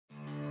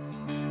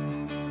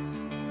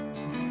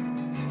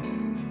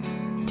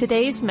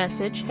Today's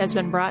message has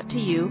been brought to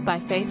you by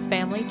Faith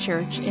Family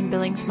Church in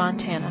Billings,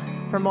 Montana.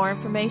 For more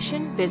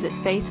information, visit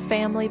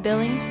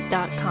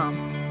faithfamilybillings.com.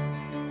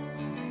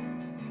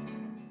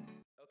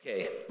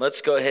 Okay,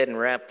 let's go ahead and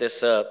wrap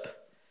this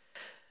up.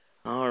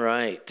 All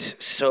right,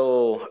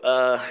 so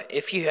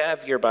if you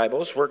have your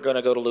Bibles, we're going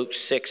to go to Luke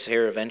 6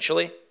 here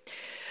eventually.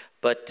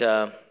 But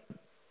how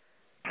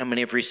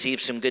many have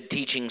received some good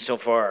teaching so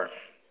far?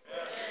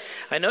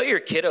 I know your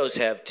kiddos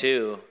have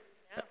too.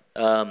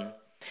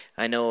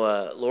 I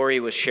know Lori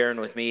was sharing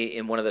with me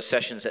in one of the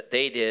sessions that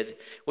they did.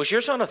 Was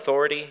yours on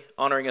authority,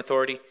 honoring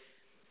authority?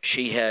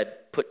 She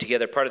had put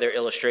together, part of their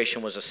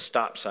illustration was a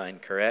stop sign,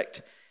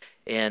 correct?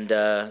 And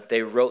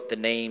they wrote the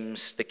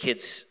names, the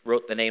kids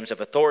wrote the names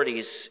of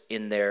authorities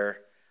in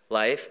their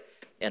life.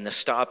 And the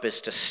stop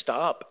is to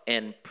stop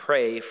and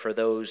pray for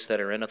those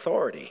that are in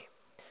authority.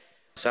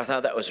 So I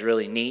thought that was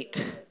really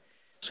neat.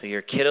 So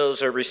your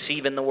kiddos are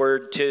receiving the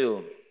word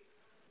too.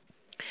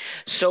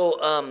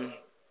 So,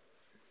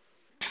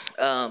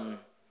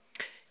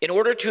 in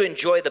order to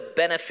enjoy the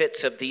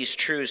benefits of these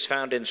truths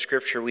found in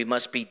Scripture, we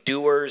must be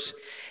doers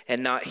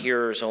and not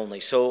hearers only.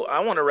 So I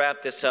want to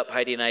wrap this up,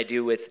 Heidi and I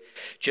do, with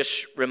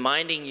just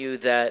reminding you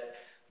that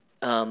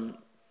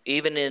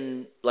even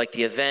in like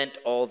the event,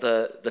 all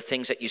the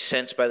things that you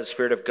sense by the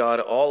Spirit of God,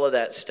 all of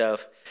that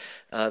stuff,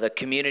 the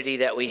community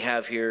that we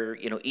have here,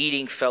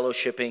 eating,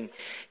 fellowshipping,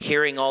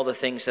 hearing all the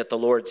things that the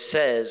Lord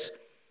says,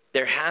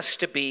 there has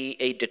to be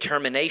a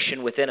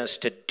determination within us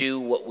to do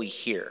what we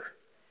hear.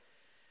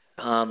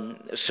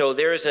 So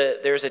there's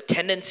a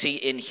tendency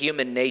in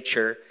human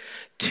nature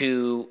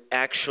to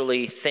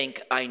actually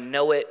think, I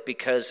know it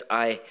because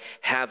I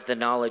have the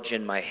knowledge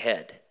in my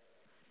head.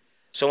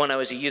 So when I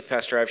was a youth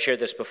pastor, I've shared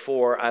this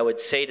before, I would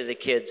say to the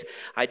kids,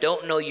 I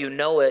don't know you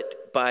know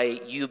it by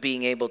you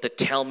being able to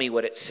tell me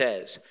what it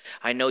says.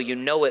 I know you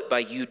know it by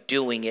you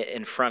doing it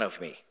in front of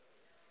me.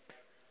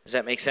 Does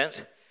that make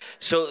sense?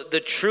 So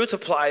the truth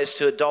applies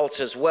to adults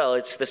as well.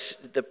 It's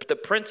the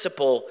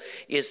principle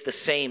is the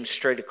same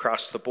straight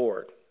across the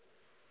board.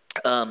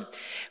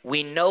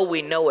 We know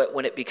it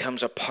when it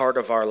becomes a part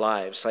of our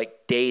lives,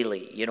 like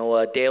daily.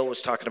 Dale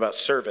was talking about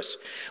service.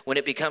 When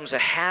it becomes a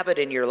habit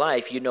in your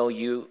life,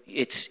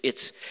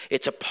 it's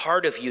a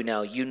part of you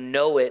now. You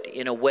know it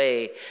in a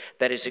way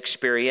that is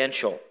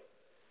experiential.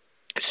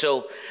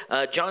 So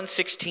John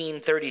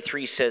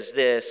 16:33 says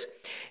this.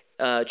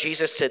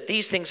 Jesus said,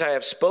 "These things I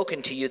have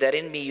spoken to you, that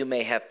in me you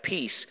may have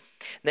peace."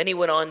 Then he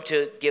went on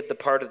to give the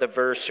part of the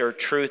verse or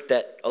truth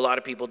that a lot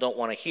of people don't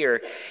want to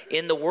hear.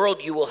 In the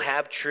world you will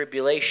have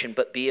tribulation,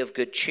 but be of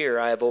good cheer.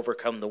 I have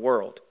overcome the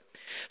world.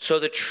 So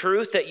the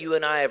truth that you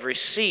and I have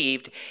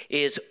received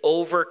is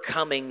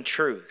overcoming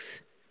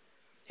truth.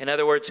 In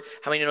other words,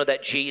 how many know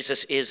that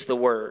Jesus is the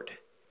Word?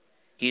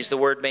 He's the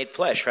Word made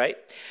flesh, right?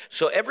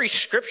 So every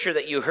scripture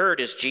that you heard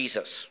is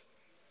Jesus.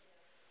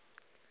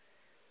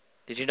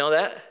 Did you know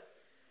that?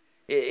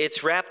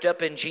 It's wrapped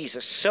up in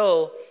Jesus.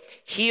 So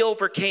he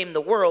overcame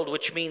the world,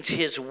 which means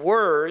his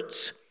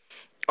words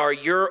are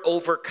your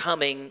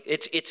overcoming.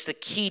 It's the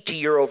key to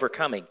your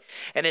overcoming.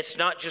 And it's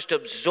not just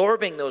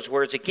absorbing those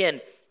words.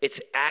 Again, it's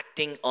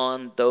acting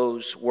on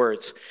those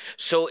words.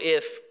 So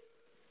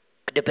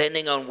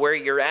depending on where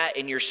you're at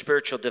in your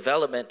spiritual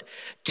development,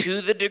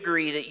 to the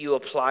degree that you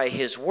apply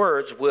his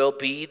words will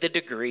be the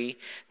degree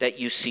that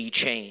you see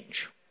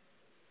change.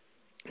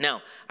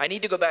 Now, I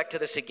need to go back to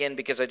this again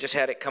because I just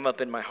had it come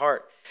up in my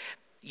heart.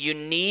 You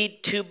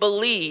need to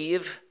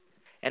believe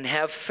and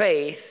have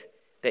faith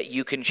that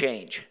you can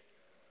change.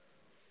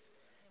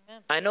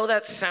 Amen. I know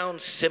that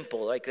sounds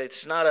simple, like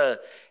it's not a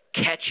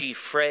catchy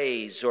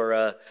phrase or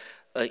a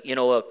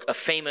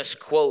famous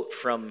quote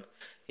from,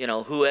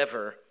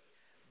 whoever.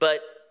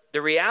 But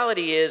the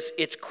reality is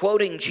it's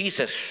quoting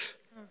Jesus.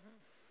 Mm-hmm.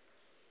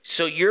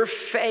 So your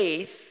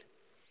faith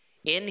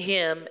in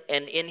him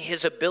and in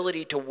his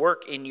ability to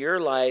work in your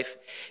life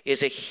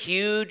is a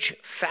huge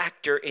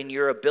factor in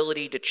your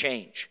ability to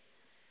change.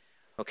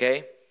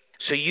 Okay?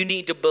 So you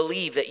need to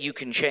believe that you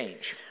can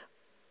change.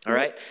 All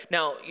right?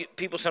 Now,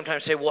 people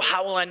sometimes say, well,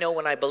 how will I know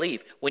when I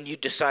believe? When you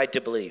decide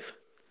to believe.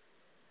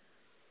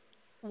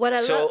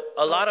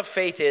 A lot of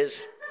faith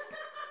is...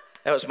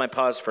 That was my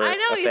pause for I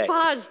know, effect. You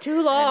paused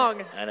too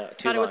long. I know,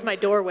 too long. Thought it was my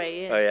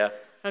doorway in. Oh, yeah?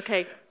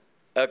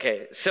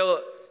 Okay,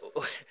 so...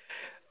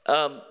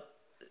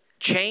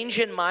 change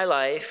in my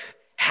life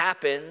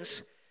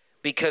happens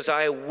because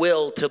I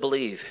will to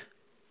believe.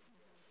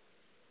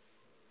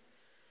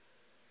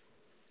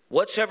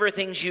 Whatsoever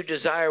things you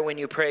desire when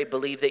you pray,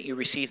 believe that you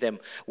receive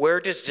them. Where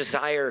does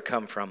desire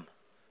come from?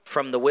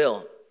 From the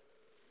will.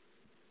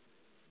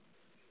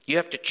 You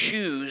have to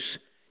choose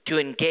to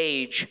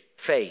engage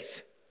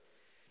faith.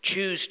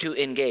 Choose to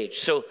engage.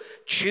 So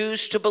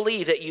choose to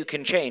believe that you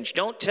can change.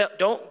 Don't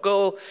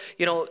go,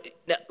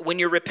 when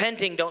you're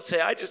repenting, don't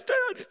say, I just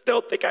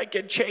don't think I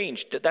can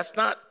change. That's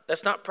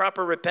not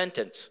proper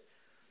repentance.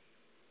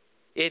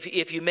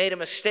 If you made a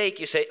mistake,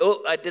 you say,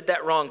 oh, I did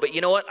that wrong, but you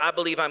know what? I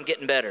believe I'm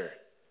getting better.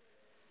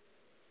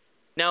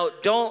 Now,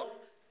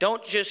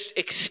 don't just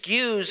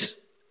excuse,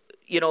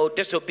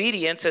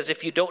 disobedience as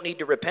if you don't need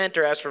to repent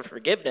or ask for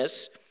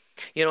forgiveness,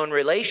 in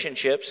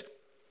relationships.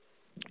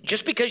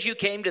 Just because you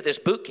came to this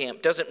boot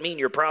camp doesn't mean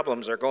your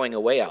problems are going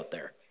away out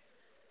there.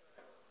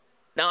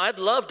 Now, I'd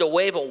love to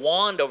wave a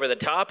wand over the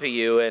top of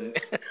you and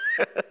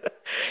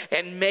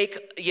and make,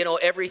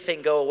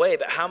 everything go away.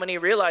 But how many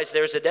realize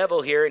there's a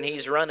devil here and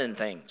he's running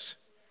things?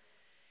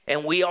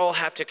 And we all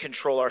have to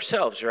control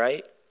ourselves,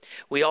 right?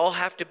 We all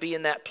have to be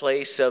in that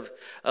place of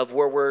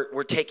where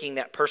we're taking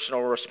that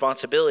personal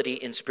responsibility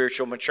in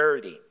spiritual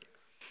maturity.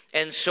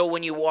 And so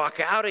when you walk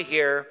out of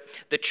here,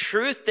 the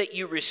truth that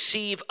you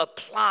receive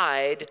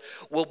applied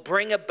will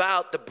bring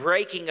about the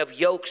breaking of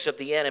yokes of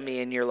the enemy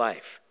in your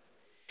life.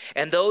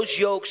 And those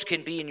yokes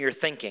can be in your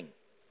thinking.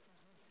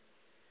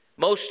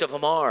 Most of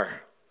them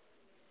are.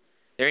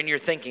 They're in your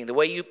thinking, the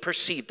way you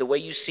perceive, the way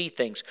you see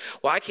things.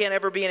 Well, I can't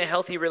ever be in a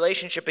healthy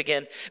relationship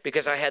again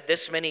because I had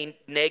this many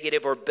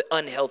negative or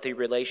unhealthy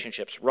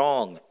relationships.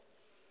 Wrong.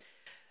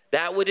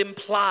 That would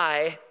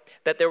imply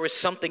that there was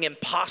something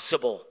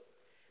impossible,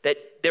 that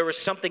there was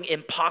something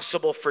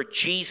impossible for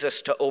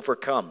Jesus to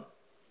overcome.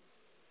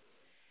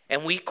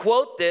 And we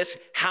quote this,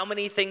 how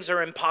many things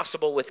are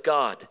impossible with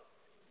God?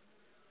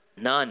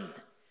 None.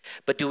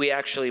 But do we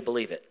actually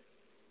believe it?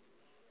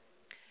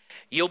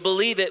 You'll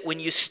believe it when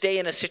you stay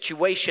in a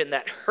situation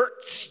that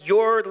hurts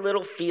your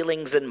little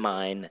feelings and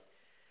mine.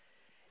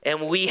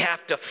 And we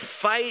have to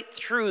fight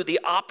through the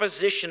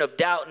opposition of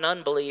doubt and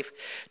unbelief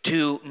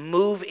to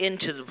move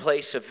into the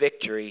place of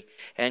victory.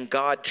 And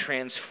God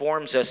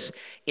transforms us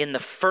in the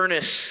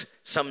furnace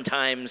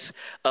sometimes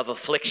of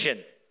affliction.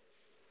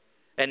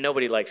 And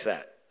nobody likes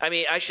that.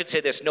 I should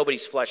say this,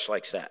 nobody's flesh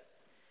likes that.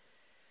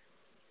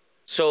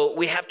 So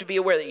we have to be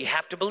aware that you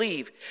have to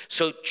believe.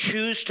 So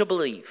choose to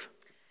believe.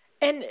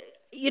 And,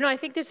 I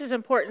think this is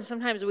important.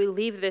 Sometimes we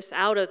leave this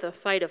out of the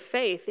fight of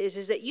faith,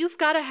 is that you've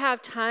got to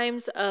have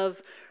times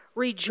of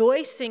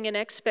rejoicing and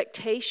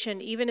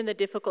expectation, even in the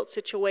difficult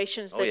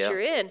situations that you're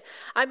in.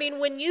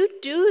 When you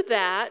do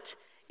that,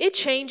 it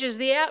changes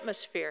the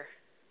atmosphere.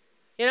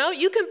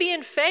 You can be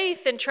in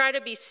faith and try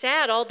to be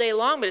sad all day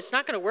long, but it's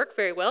not going to work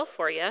very well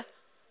for you.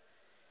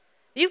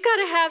 You've got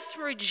to have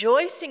some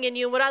rejoicing in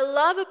you. What I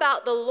love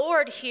about the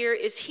Lord here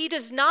is he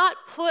does not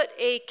put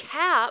a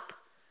cap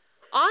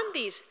on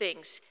these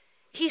things.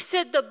 He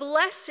said, the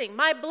blessing,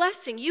 my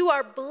blessing, you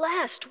are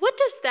blessed. What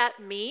does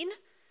that mean?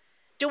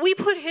 Do we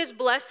put his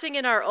blessing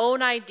in our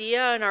own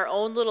idea, in our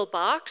own little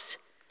box?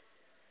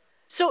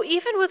 So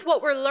even with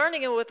what we're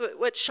learning and with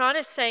what Sean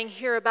is saying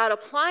here about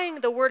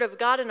applying the word of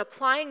God and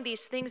applying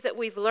these things that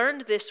we've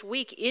learned this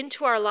week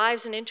into our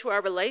lives and into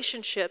our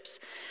relationships,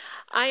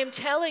 I am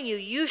telling you,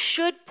 you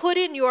should put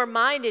in your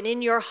mind and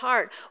in your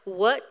heart,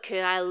 what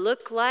could I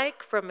look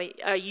like from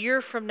a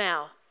year from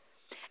now?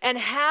 And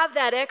have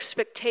that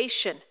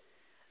expectation.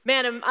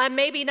 Man, I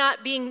maybe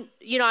not being,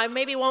 I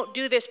maybe won't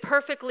do this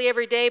perfectly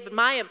every day, but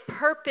I am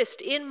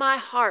purposed in my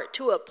heart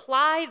to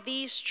apply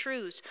these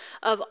truths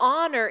of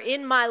honor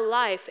in my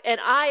life. And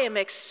I am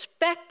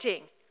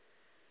expecting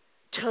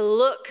to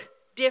look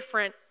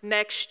different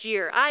next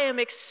year. I am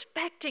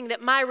expecting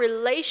that my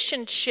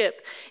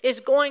relationship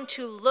is going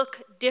to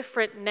look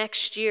different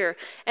next year.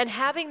 And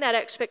having that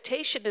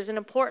expectation is an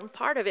important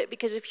part of it,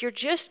 because if you're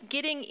just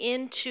getting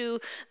into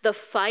the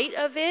fight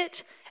of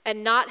it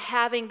and not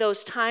having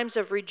those times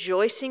of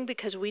rejoicing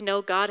because we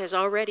know God has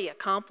already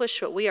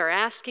accomplished what we are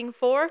asking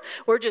for,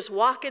 we're just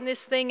walking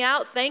this thing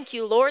out. Thank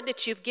you, Lord,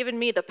 that you've given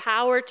me the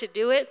power to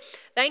do it.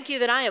 Thank you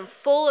that I am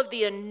full of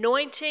the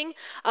anointing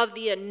of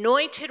the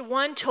anointed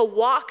one to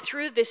walk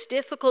through this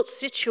difficult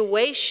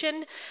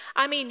situation.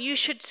 You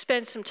should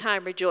spend some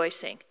time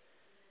rejoicing.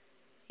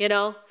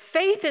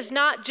 Faith is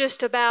not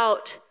just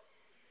about,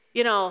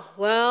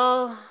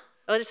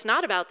 it's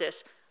not about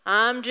this.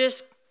 I'm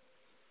just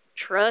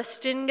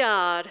trusting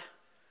God.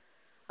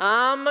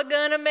 I'm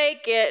gonna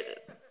make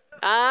it.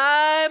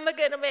 I'm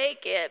gonna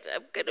make it.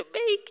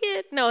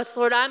 No, it's,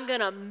 Lord, I'm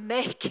gonna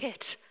make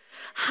it.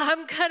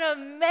 I'm gonna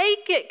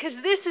make it,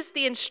 because this is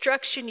the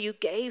instruction you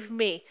gave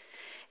me.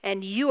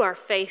 And you are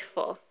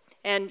faithful.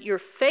 And you're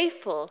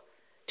faithful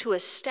to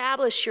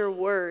establish your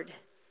word.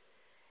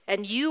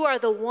 And you are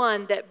the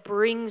one that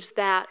brings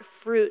that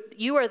fruit.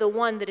 You are the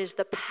one that is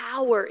the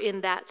power in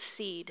that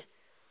seed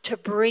to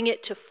bring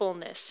it to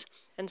fullness.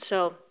 And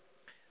so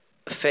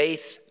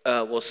faith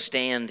will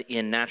stand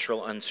in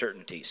natural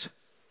uncertainties.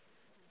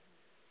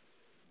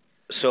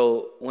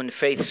 So when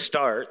faith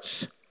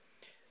starts,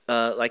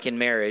 like in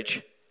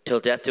marriage, till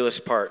death do us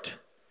part,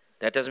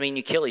 that doesn't mean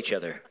you kill each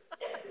other.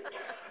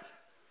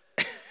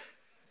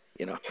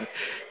 You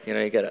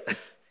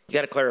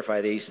gotta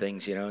clarify these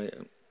things.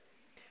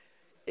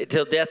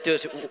 Till death do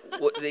us.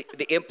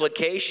 The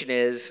implication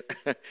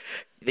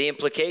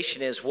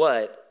is,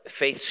 what?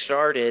 Faith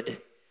started,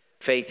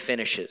 faith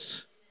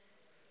finishes.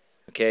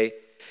 Okay?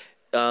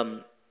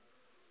 The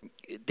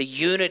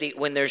unity,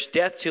 when there's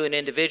death to an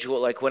individual,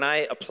 like when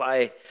I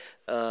apply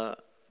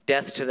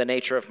death to the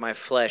nature of my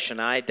flesh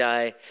and I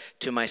die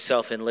to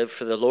myself and live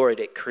for the Lord,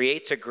 it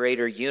creates a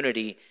greater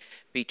unity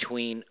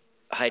between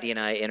Heidi and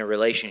I in a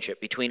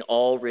relationship, between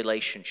all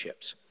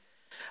relationships.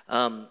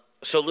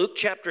 So Luke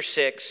chapter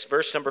 6,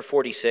 verse number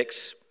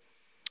 46,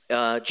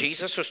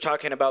 Jesus was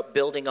talking about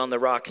building on the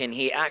rock, and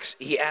he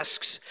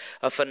asks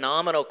a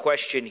phenomenal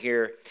question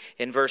here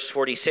in verse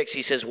 46.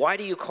 He says, "Why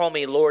do you call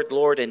me Lord,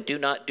 Lord, and do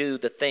not do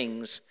the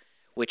things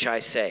which I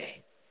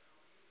say?"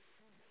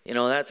 You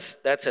know, that's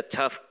a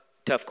tough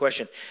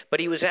question. But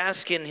he was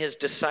asking his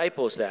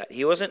disciples that.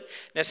 He wasn't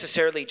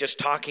necessarily just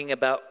talking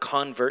about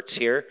converts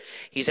here.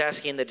 He's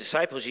asking the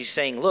disciples, he's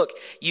saying, look,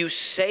 you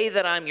say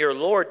that I'm your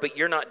Lord, but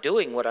you're not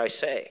doing what I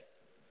say.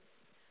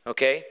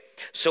 Okay?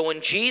 So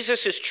when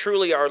Jesus is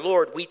truly our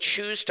Lord, we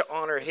choose to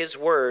honor his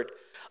word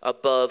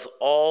above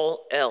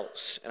all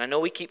else. And I know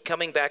we keep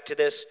coming back to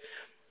this,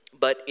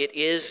 but it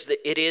is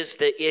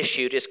the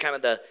issue. It is kind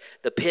of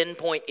the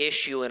pinpoint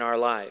issue in our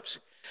lives.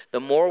 The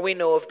more we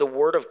know of the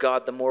Word of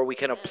God, the more we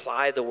can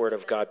apply the Word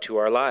of God to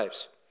our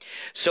lives.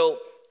 So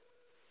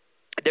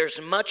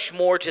there's much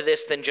more to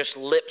this than just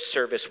lip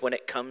service when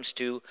it comes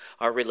to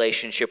our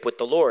relationship with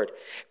the Lord.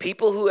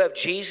 People who have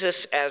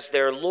Jesus as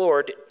their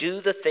Lord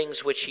do the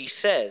things which he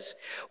says.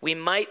 We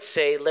might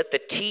say, let the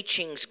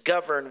teachings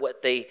govern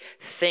what they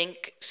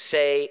think,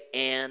 say,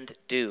 and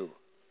do.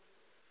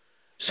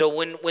 So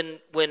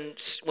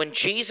when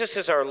Jesus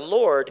is our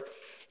Lord,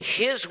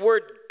 his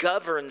word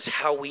governs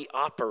how we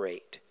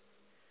operate.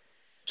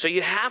 So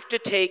you have to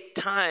take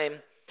time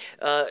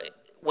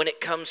when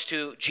it comes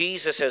to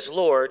Jesus as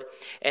Lord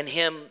and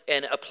him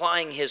and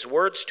applying his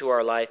words to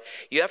our life.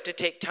 You have to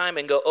take time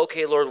and go,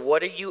 okay, Lord,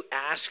 what are you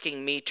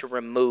asking me to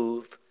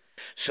remove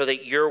so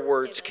that your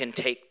words can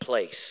take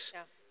place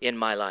in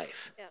my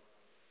life? Yeah.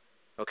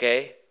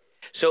 Okay?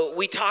 So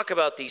we talk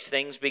about these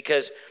things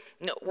because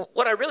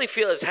what I really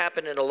feel has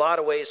happened in a lot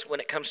of ways when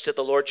it comes to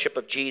the lordship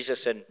of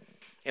Jesus and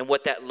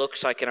what that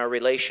looks like in our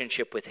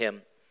relationship with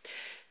him.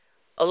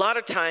 A lot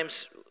of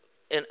times,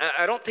 and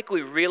I don't think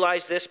we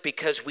realize this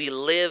because we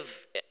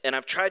live, and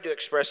I've tried to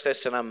express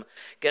this and I'm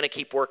going to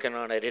keep working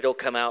on it. It'll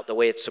come out the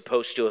way it's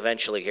supposed to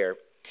eventually here.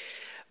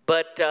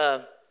 But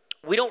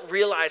we don't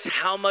realize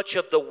how much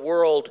of the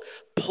world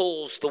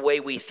pulls the way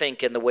we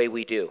think and the way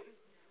we do.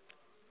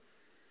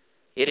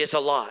 It is a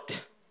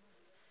lot.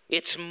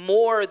 It's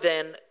more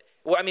than,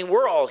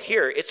 we're all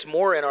here. It's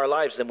more in our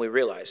lives than we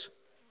realize.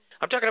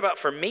 I'm talking about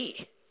for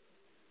me.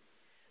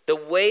 The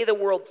way the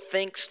world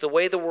thinks, the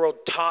way the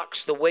world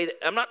talks,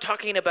 I'm not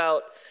talking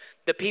about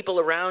the people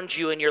around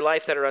you in your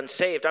life that are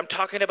unsaved. I'm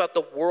talking about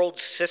the world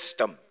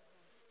system.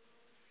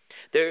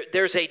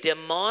 There's a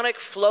demonic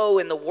flow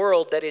in the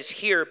world that is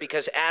here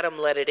because Adam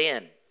let it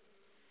in.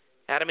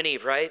 Adam and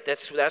Eve, right?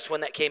 That's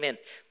when that came in.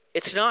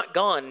 It's not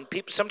gone.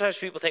 Sometimes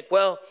people think,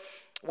 well,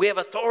 we have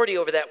authority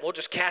over that. We'll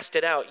just cast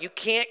it out. You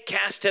can't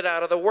cast it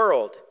out of the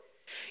world.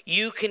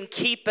 You can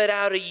keep it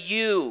out of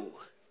you.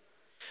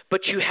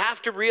 But you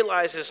have to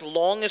realize as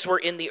long as we're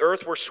in the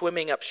earth, we're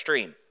swimming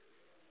upstream.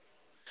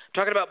 I'm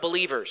talking about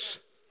believers,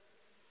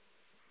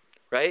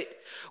 right?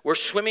 We're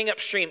swimming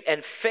upstream,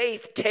 and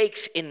faith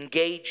takes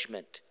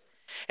engagement.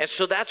 And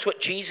so that's what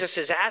Jesus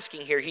is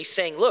asking here. He's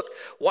saying, look,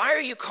 why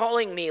are you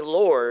calling me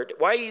Lord?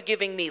 Why are you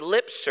giving me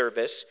lip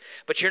service,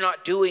 but you're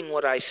not doing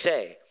what I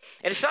say?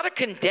 And it's not a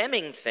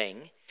condemning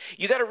thing.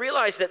 You got to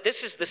realize that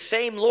this is the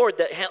same Lord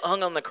that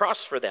hung on the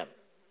cross for them.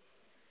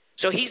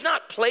 So he's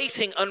not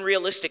placing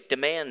unrealistic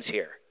demands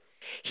here.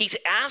 He's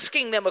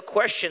asking them a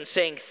question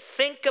saying,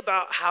 think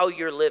about how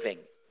you're living.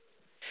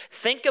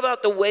 Think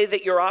about the way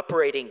that you're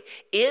operating.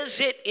 Is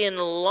it in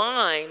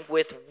line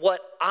with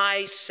what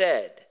I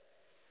said?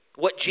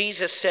 What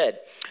Jesus said?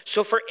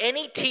 So for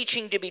any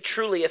teaching to be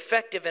truly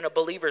effective in a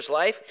believer's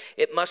life,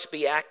 it must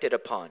be acted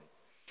upon.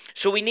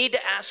 So we need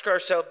to ask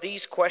ourselves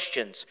these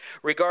questions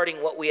regarding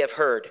what we have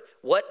heard.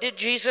 What did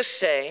Jesus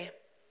say?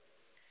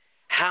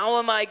 How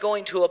am I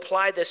going to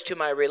apply this to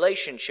my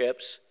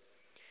relationships?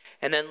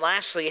 And then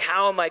lastly,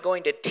 how am I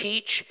going to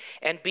teach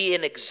and be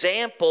an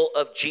example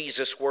of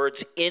Jesus'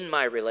 words in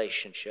my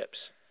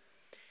relationships?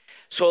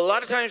 So a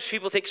lot of times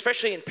people think,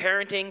 especially in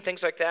parenting,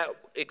 things like that,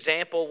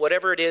 example,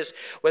 whatever it is,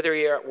 whether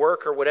you're at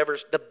work or whatever,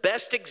 the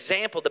best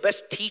example, the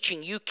best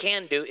teaching you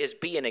can do is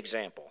be an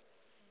example.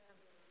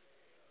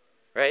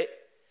 Right?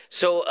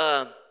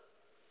 So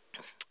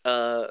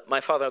my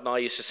father-in-law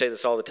used to say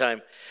this all the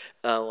time.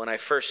 When I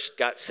first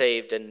got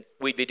saved, and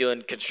we'd be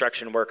doing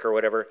construction work or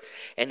whatever,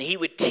 and he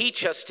would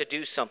teach us to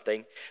do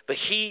something, but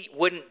he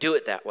wouldn't do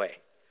it that way.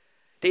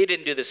 He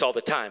didn't do this all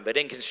the time, but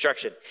in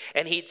construction.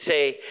 And he'd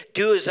say,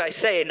 do as I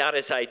say, not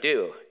as I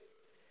do.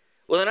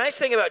 Well, the nice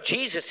thing about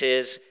Jesus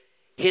is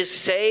his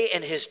say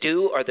and his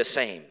do are the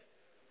same.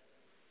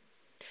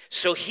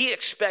 So he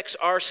expects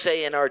our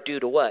say and our do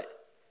to what?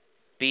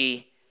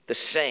 Be the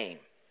same.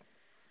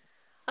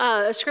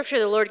 A scripture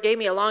the Lord gave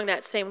me along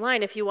that same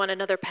line, if you want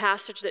another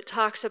passage that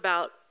talks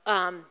about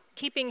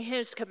keeping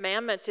his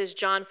commandments, is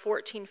John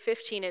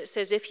 14:15. And it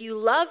says, if you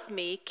love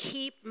me,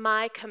 keep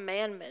my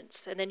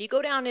commandments. And then you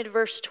go down into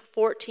verse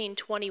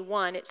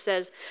 14:21. It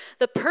says,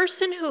 the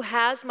person who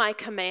has my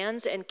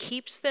commands and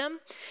keeps them,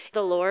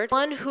 the Lord,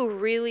 one who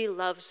really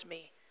loves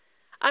me.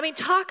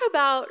 Talk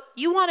about,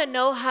 you want to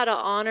know how to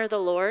honor the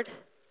Lord?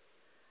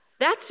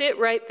 That's it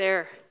right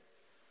there.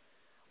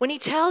 When he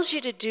tells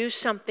you to do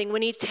something,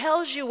 when he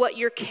tells you what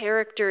your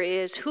character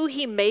is, who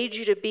he made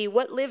you to be,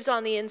 what lives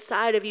on the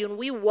inside of you, and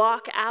we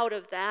walk out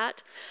of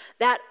that,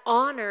 that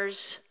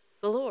honors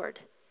the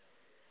Lord.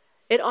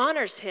 It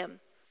honors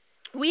him.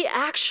 We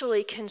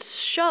actually can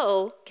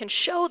show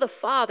the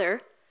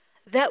Father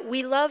that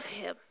we love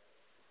him.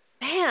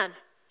 Man,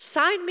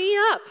 sign me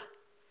up.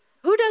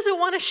 Who doesn't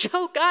want to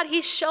show God?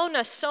 He's shown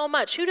us so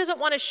much. Who doesn't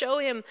want to show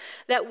him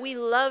that we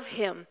love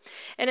him?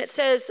 And it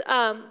says,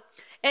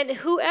 and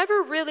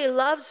whoever really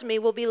loves me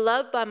will be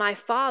loved by my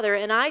Father,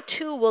 and I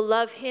too will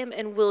love him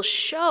and will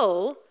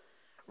show,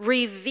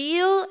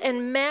 reveal,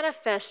 and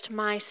manifest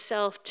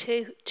myself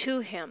to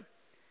him.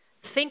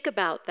 Think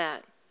about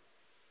that.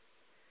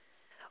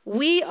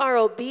 We are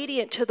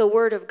obedient to the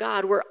word of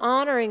God. We're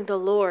honoring the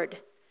Lord.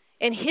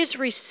 And his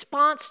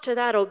response to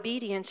that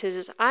obedience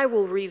is, I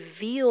will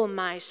reveal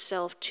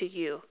myself to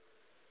you.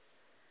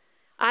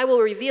 I will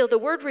reveal. The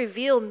word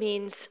reveal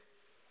means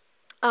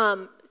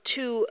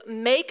to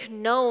make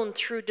known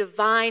through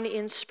divine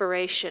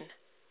inspiration.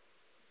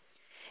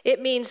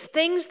 It means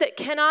things that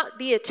cannot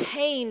be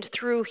attained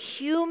through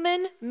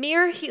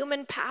mere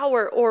human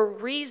power or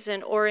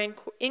reason or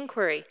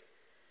inquiry.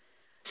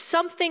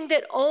 Something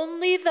that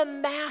only the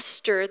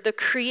master, the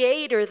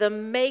creator, the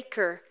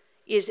maker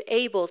is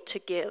able to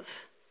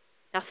give.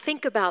 Now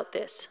think about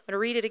this. I'm going to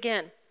read it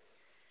again.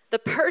 The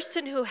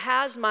person who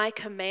has my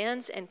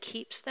commands and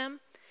keeps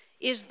them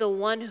is the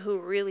one who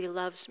really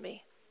loves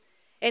me.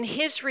 And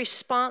his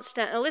response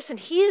to, now listen,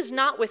 he is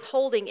not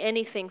withholding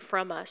anything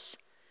from us.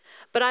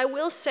 But I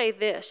will say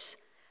this,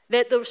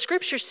 that the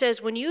scripture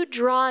says when you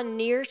draw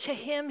near to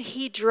him,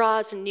 he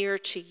draws near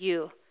to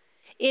you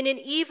in an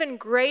even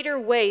greater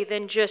way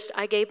than just,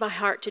 I gave my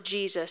heart to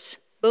Jesus.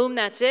 Boom,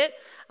 that's it.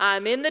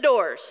 I'm in the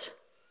doors.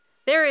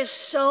 There is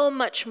so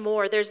much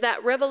more. There's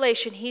that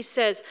revelation. He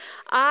says,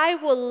 I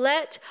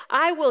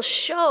will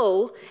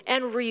show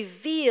and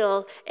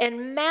reveal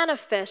and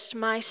manifest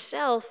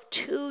myself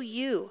to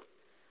you.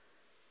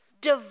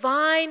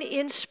 Divine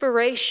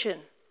inspiration.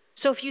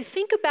 So if you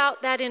think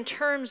about that in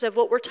terms of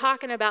what we're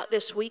talking about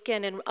this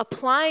weekend and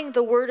applying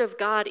the word of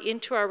God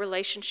into our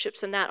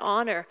relationships and that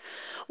honor,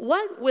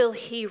 what will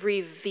he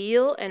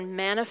reveal and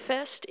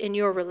manifest in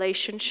your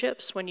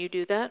relationships when you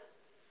do that?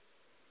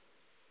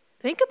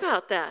 Think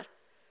about that.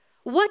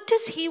 What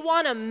does he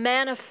want to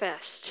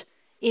manifest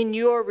in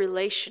your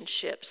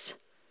relationships?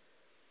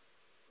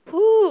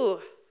 Whew,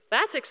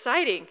 that's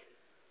exciting.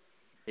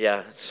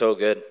 Yeah, it's so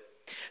good.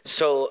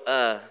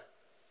 So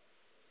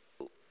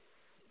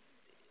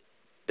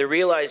the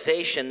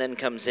realization then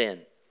comes in.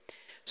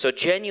 So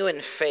genuine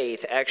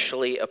faith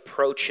actually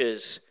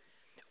approaches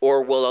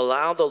or will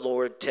allow the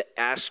Lord to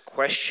ask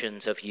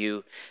questions of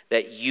you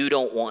that you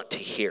don't want to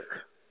hear.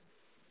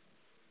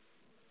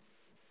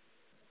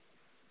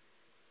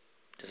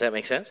 Does that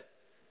make sense?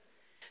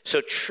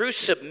 So true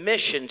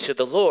submission to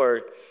the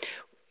Lord,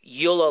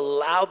 you'll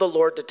allow the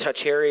Lord to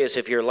touch areas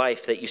of your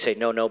life that you say,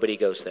 no, nobody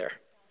goes there.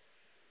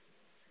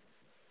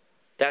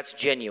 That's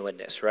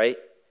genuineness, right?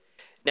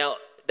 Now,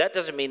 that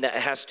doesn't mean that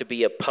it has to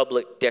be a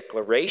public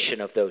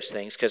declaration of those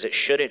things, because it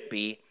shouldn't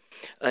be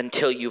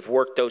until you've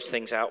worked those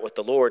things out with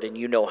the Lord and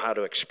you know how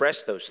to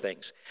express those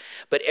things.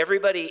 But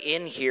everybody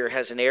in here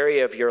has an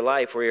area of your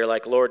life where you're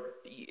like, Lord,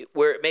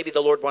 where maybe the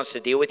Lord wants to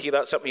deal with you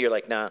about something, you're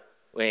like, nah,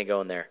 we ain't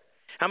going there.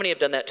 How many have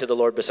done that to the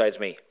Lord besides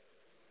me?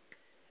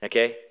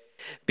 Okay?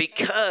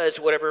 Because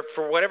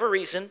for whatever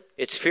reason,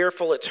 it's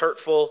fearful, it's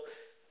hurtful,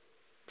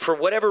 for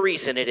whatever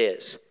reason it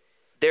is.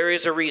 There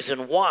is a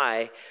reason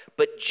why,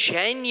 but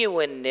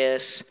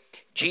genuineness,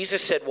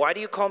 Jesus said, why do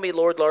you call me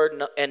Lord, Lord,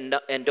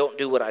 and don't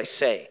do what I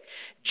say?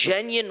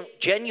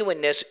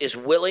 Genuineness is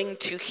willing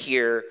to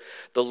hear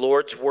the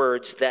Lord's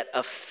words that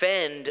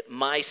offend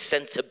my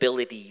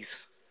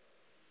sensibilities.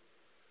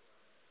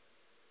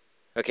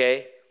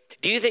 Okay?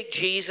 Do you think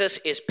Jesus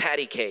is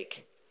patty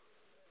cake?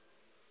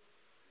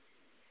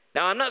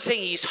 Now, I'm not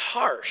saying he's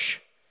harsh.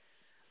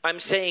 I'm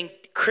saying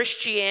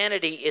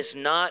Christianity is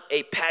not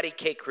a patty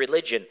cake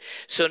religion.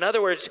 So in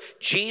other words,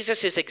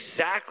 Jesus is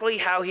exactly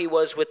how he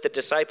was with the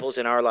disciples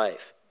in our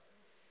life.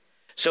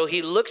 So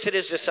he looks at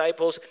his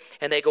disciples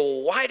and they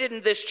go, why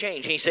didn't this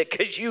change? And he said,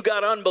 because you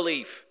got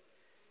unbelief.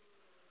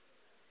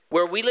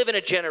 Where we live in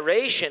a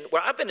generation,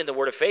 where I've been in the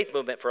Word of Faith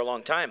movement for a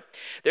long time.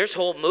 There's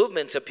whole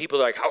movements of people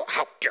like,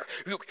 how dare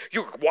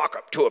you walk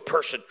up to a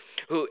person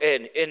who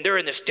and they're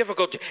in this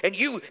difficult, and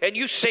you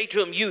say to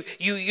them,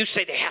 you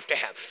say they have to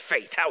have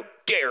faith. How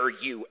dare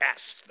you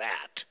ask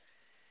that?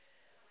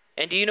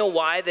 And do you know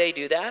why they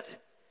do that?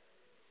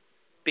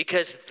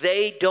 Because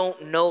they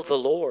don't know the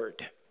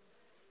Lord.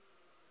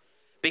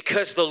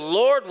 Because the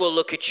Lord will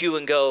look at you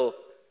and go,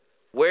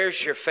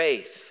 where's your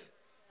faith?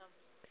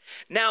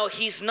 Now,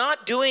 he's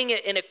not doing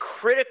it in a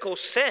critical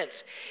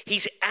sense.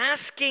 He's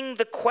asking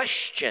the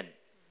question,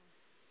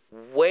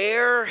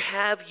 where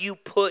have you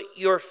put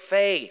your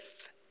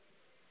faith?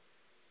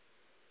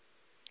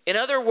 In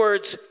other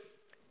words,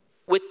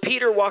 with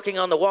Peter walking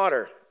on the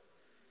water,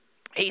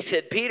 he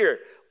said, Peter,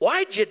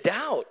 why'd you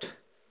doubt?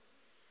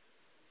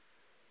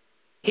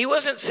 He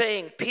wasn't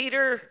saying,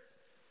 Peter,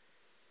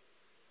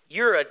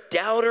 You're a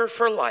doubter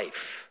for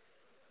life.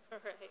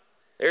 Right.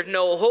 There's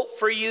no hope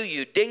for you,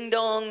 you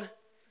ding-dong.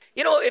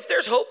 You know, if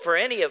there's hope for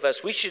any of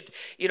us, we should,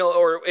 you know,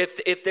 or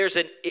if there's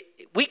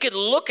we could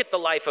look at the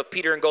life of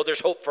Peter and go, there's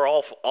hope for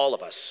all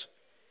of us.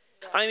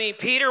 Yeah. I mean,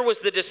 Peter was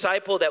the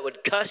disciple that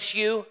would cuss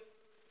you,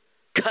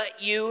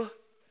 cut you,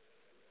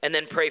 and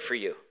then pray for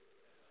you.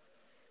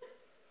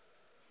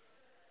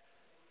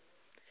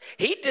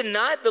 He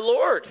denied the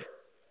Lord.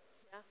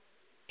 Yeah.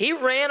 He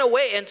ran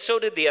away, and so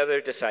did the other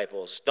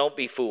disciples. Don't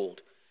be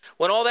fooled.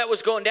 When all that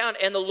was going down,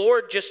 and the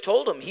Lord just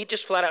told him, he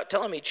just flat out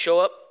told him he'd show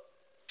up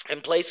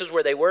in places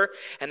where they were,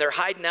 and they're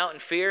hiding out in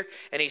fear.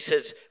 And he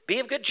says, be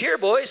of good cheer,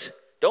 boys.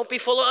 Don't be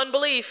full of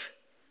unbelief.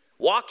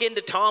 Walk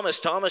into Thomas,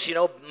 you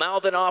know,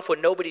 mouthing off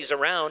when nobody's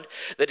around.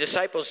 The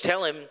disciples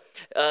tell him,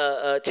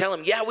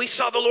 yeah, we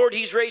saw the Lord.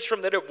 He's raised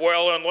from the dead.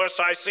 Well, unless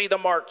I see the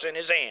marks in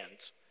his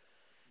hands,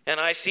 and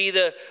I see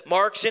the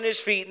marks in his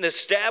feet, and the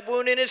stab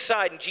wound in his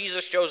side. And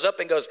Jesus shows up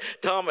and goes,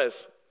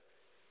 Thomas,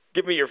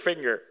 give me your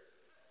finger.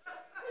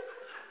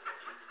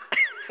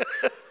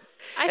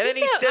 And then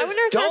he says, I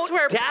wonder if that's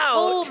where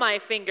pull my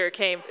finger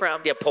came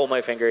from. Yeah, pull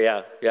my finger,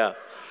 yeah.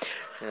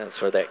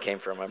 That's where that came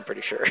from, I'm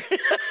pretty sure.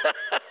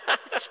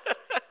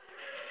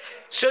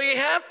 So we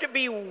have to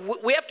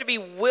be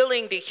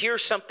willing to hear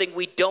something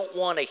we don't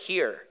want to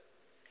hear.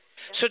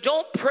 So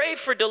don't pray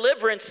for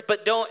deliverance,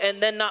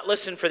 and then not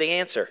listen for the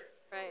answer.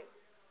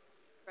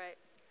 Right.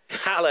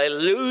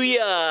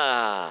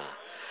 Hallelujah.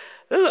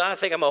 Ooh, I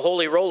think I'm a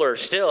holy roller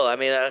still. I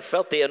mean, I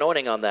felt the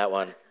anointing on that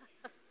one.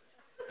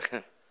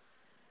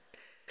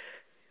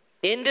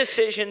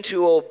 Indecision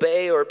to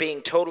obey or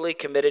being totally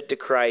committed to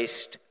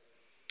Christ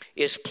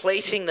is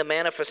placing the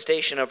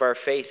manifestation of our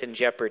faith in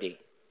jeopardy.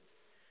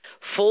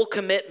 Full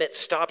commitment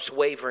stops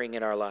wavering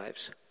in our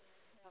lives.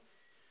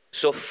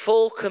 So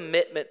full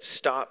commitment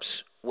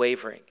stops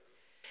wavering.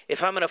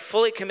 If I'm going to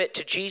fully commit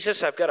to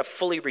Jesus, I've got to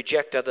fully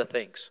reject other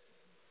things.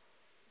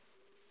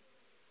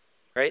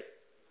 Right?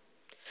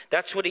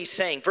 That's what he's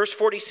saying. Verse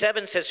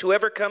 47 says,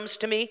 whoever comes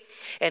to me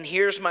and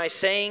hears my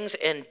sayings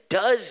and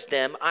does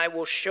them, I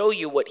will show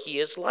you what he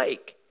is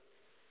like.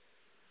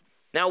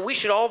 Now, we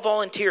should all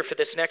volunteer for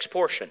this next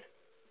portion.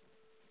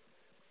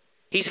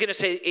 He's going to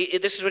say,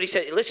 this is what he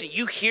said. Listen,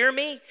 you hear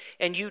me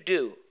and you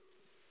do.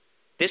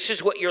 This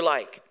is what you're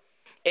like.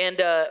 And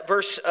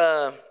verse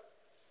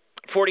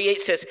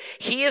 48 says,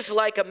 he is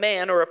like a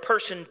man or a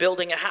person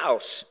building a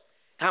house.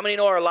 How many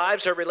know our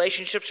lives, our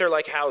relationships are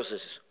like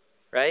houses,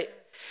 right?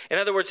 In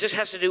other words, this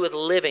has to do with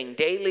living,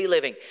 daily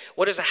living.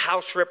 What does a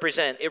house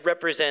represent? It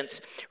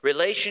represents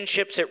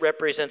relationships. It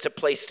represents a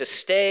place to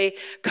stay,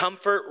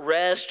 comfort,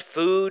 rest,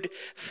 food,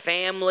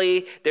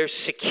 family. There's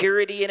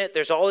security in it.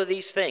 There's all of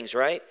these things,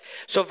 right?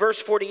 So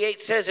verse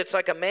 48 says it's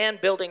like a man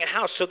building a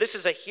house. So this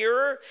is a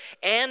hearer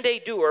and a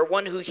doer,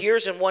 one who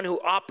hears and one who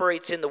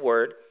operates in the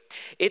word.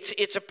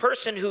 It's a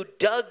person who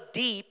dug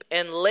deep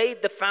and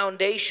laid the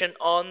foundation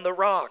on the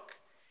rock.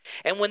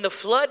 And when the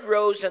flood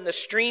rose and the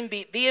stream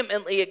beat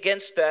vehemently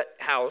against that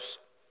house,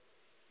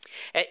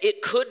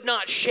 it could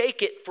not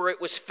shake it, for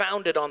it was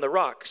founded on the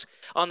rocks.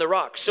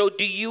 So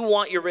do you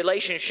want your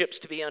relationships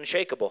to be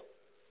unshakable?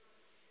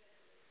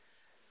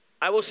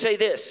 I will say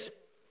this.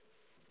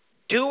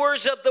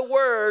 Doers of the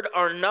word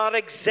are not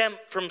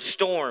exempt from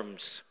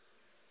storms.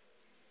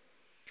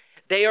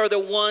 They are the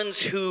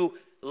ones who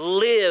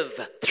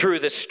live through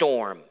the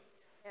storm.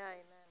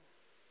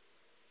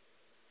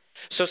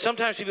 So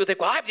sometimes people think,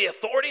 well, I have the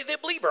authority of the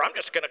believer. I'm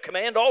just going to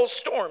command all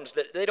storms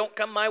that they don't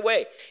come my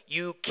way.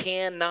 You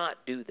cannot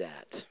do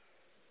that.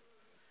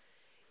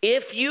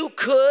 If you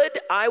could,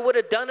 I would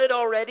have done it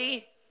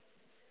already.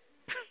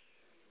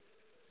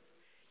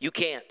 You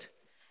can't.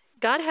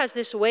 God has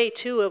this way,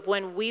 too, of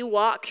when we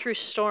walk through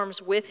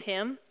storms with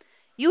him,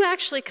 you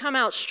actually come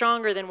out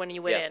stronger than when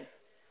you went in.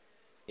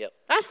 Yep.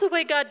 That's the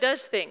way God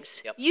does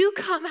things. Yep. You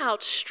come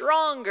out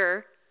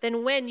stronger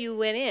than when you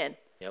went in.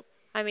 Yep.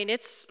 I mean,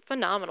 it's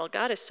phenomenal.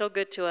 God is so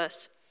good to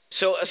us.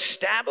 So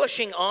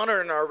establishing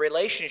honor in our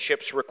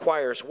relationships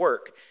requires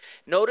work.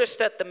 Notice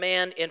that the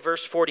man in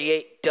verse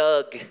 48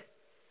 dug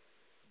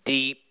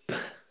deep.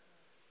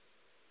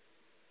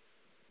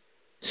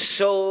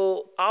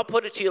 So I'll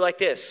put it to you like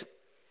this.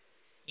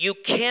 You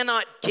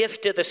cannot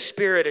gift to the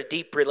Spirit a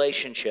deep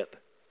relationship.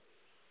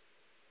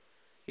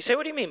 You say,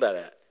 what do you mean by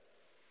that?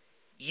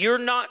 You're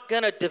not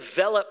going to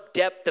develop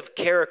depth of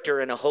character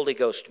in a Holy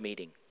Ghost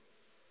meeting.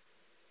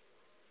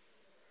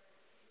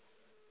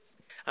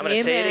 I'm going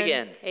to say it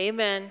again.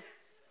 Amen.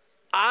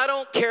 I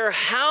don't care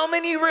how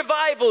many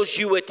revivals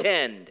you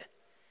attend,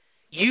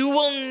 you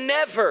will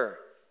never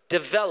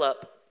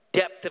develop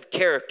depth of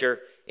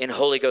character in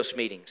Holy Ghost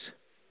meetings.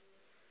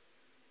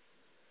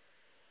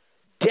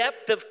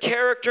 Depth of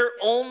character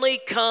only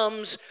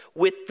comes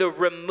with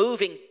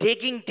the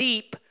digging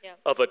deep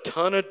of a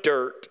ton of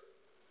dirt.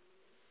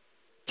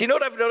 Do you know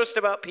what I've noticed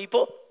about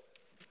people?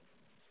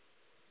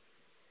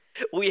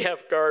 We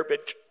have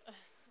garbage.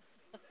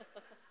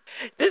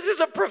 This is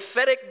a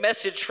prophetic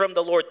message from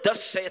the Lord.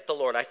 Thus saith the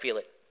Lord. I feel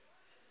it.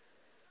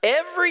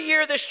 Every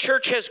year this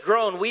church has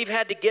grown, we've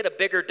had to get a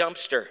bigger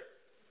dumpster.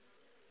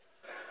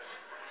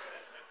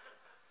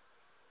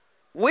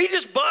 We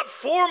just bought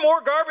 4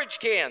 more garbage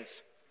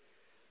cans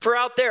for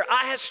out there.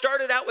 I had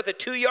started out with a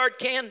 2-yard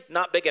can,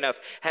 not big enough.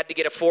 Had to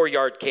get a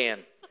 4-yard can.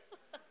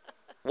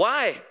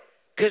 Why?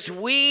 Because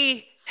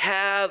we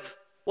have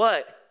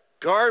what?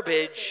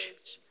 Garbage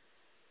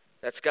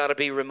that's got to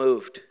be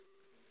removed.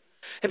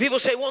 And people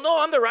say, well,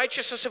 no, I'm the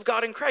righteousness of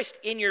God in Christ.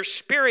 In your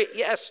spirit,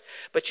 yes,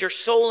 but your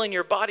soul and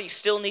your body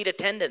still need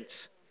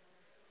attendance.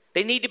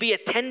 They need to be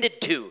attended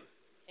to.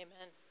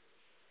 Amen.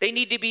 They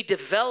need to be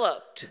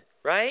developed,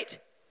 right?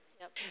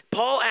 Yep.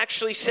 Paul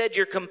actually said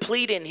you're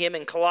complete in him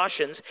in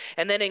Colossians,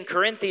 and then in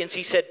Corinthians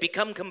he said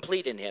become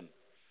complete in him.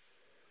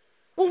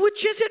 Well,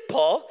 which is it,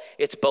 Paul?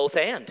 It's both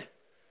and.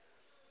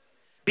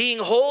 Being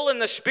whole in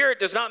the spirit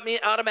does not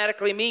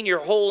automatically mean you're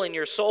whole in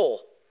your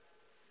soul.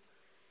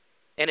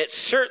 And it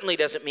certainly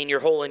doesn't mean you're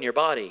whole in your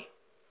body.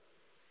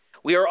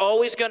 We are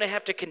always going to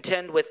have to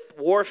contend with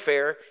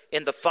warfare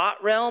in the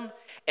thought realm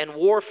and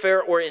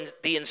warfare or in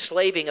the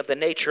enslaving of the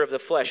nature of the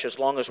flesh as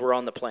long as we're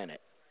on the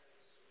planet.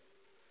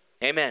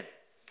 Amen.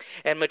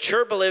 And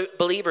mature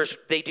believers,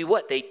 they do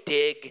what? They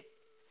dig.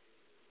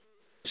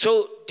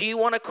 So do you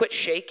want to quit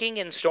shaking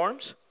in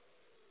storms?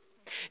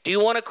 Do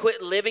you want to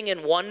quit living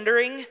in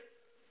wondering,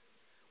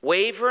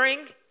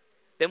 wavering?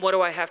 Then what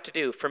do I have to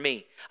do for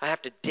me? I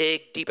have to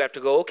dig deep. I have to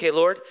go, okay,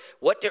 Lord,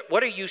 what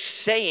are you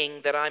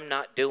saying that I'm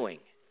not doing?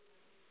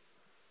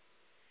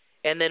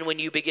 And then when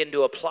you begin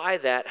to apply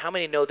that, how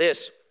many know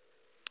this?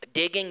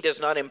 Digging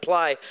does not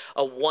imply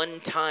a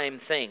one-time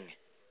thing.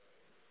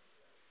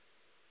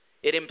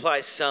 It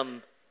implies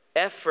some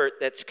effort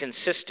that's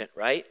consistent,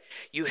 right?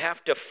 You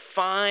have to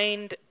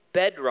find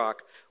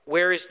bedrock.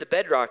 Where is the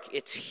bedrock?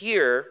 It's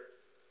here.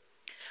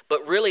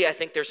 But really, I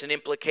think there's an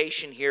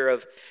implication here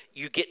of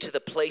you get to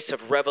the place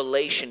of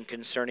revelation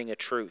concerning a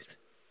truth.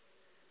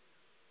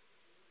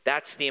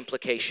 That's the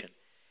implication.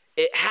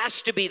 It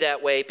has to be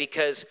that way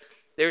because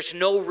there's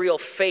no real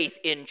faith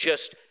in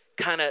just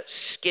kind of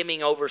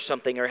skimming over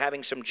something or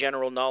having some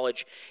general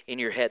knowledge in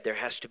your head. There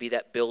has to be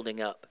that building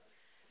up,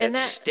 that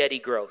steady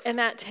growth. And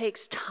that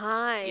takes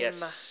time.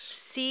 Yes.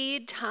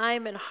 Seed,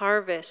 time, and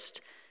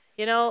harvest.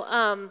 You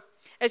know,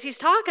 as he's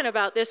talking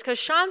about this, because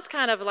Sean's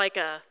kind of like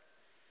a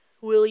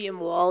William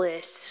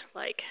Wallace,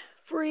 like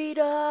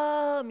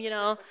freedom,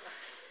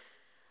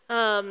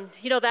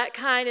 that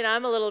kind, and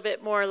I'm a little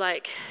bit more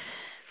like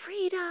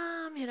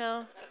freedom,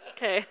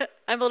 okay.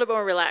 I'm a little bit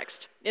more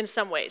relaxed in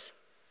some ways,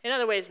 in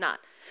other ways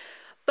not.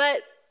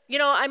 But,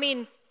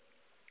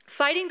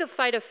 fighting the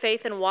fight of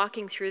faith and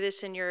walking through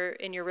this in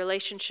your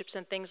relationships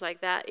and things like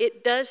that,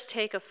 it does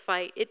take a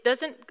fight.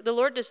 The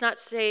Lord does not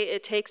say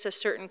it takes a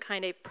certain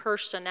kind of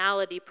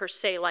personality per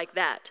se like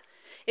that.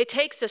 It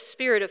takes a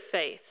spirit of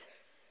faith.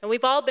 And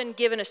we've all been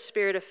given a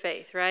spirit of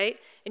faith, right?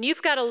 And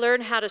you've got to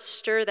learn how to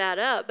stir that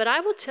up. But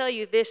I will tell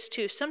you this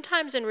too.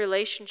 Sometimes in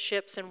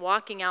relationships and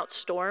walking out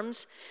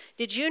storms,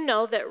 did you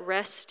know that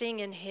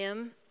resting in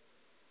Him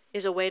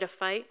is a way to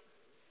fight?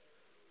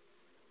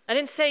 I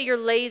didn't say you're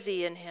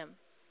lazy in Him.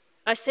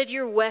 I said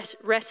you're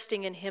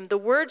resting in Him. The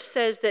Word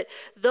says that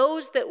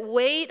those that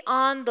wait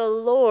on the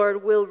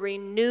Lord will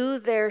renew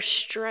their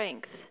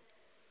strength.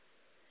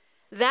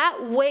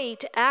 That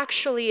wait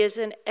actually is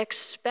an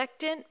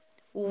expectant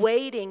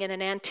waiting and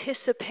an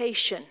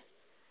anticipation.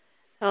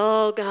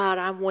 Oh God,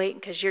 I'm waiting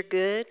because you're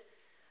good.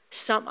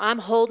 I'm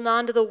holding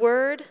on to the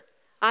word.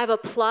 I've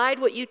applied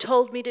what you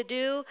told me to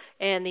do,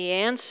 and the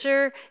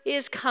answer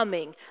is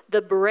coming.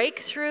 The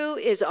breakthrough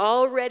is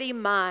already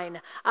mine.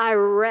 I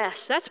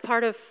rest. That's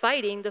part of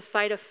fighting the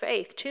fight of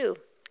faith too.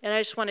 And I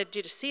just wanted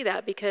you to see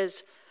that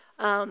because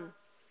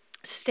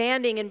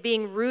standing and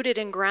being rooted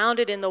and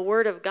grounded in the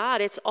word of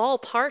God, it's all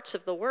parts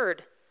of the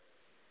word.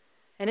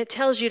 And it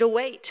tells you to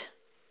wait.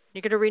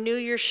 You're going to renew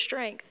your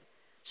strength.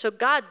 So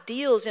God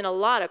deals in a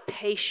lot of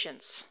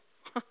patience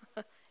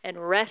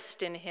and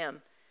rest in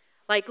Him.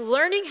 Like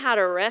learning how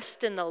to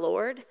rest in the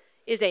Lord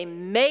is a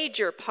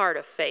major part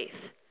of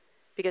faith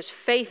because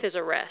faith is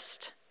a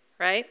rest,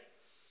 right?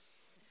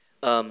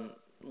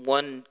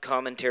 One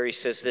commentary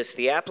says this: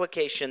 the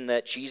application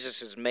that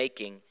Jesus is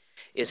making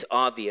is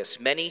obvious.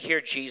 Many hear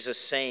Jesus'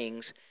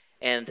 sayings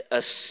and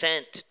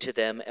assent to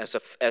them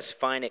as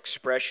fine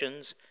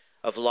expressions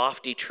of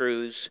lofty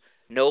truths,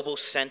 noble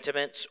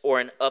sentiments, or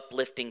an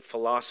uplifting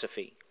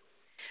philosophy.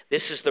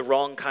 This is the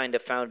wrong kind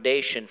of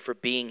foundation for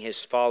being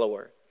His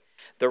follower.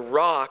 The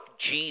rock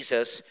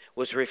Jesus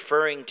was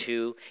referring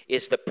to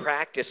is the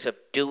practice of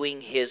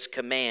doing His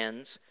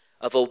commands,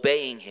 of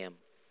obeying Him.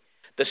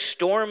 The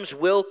storms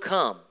will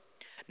come,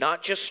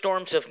 not just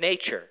storms of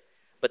nature,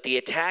 but the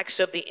attacks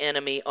of the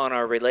enemy on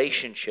our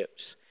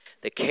relationships,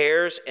 the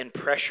cares and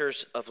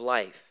pressures of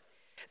life.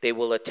 They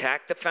will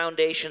attack the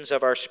foundations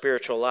of our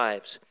spiritual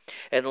lives.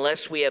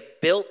 Unless we have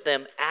built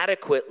them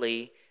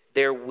adequately,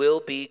 there will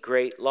be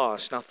great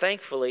loss. Now,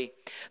 thankfully,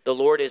 the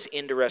Lord is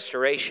into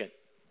restoration.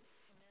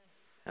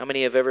 How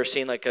many have ever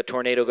seen like a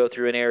tornado go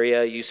through an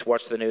area? You used to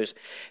watch the news.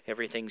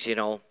 Everything's,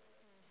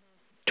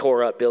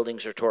 tore up,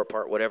 buildings are tore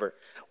apart, whatever.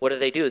 What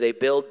do? They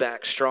build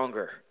back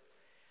stronger.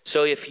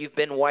 So if you've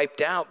been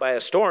wiped out by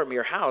a storm,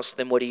 your house,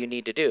 then what do you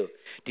need to do?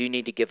 Do you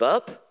need to give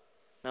up?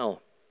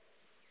 No.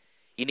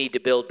 You need to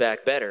build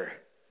back better,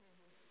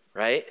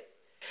 right?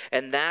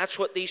 And that's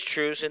what these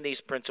truths and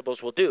these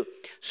principles will do.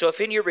 So if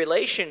in your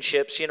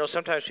relationships,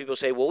 sometimes people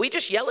say, well, we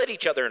just yell at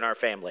each other in our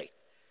family.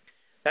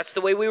 That's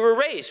the way we were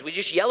raised. We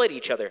just yell at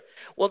each other.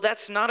 Well,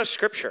 that's not a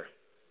scripture.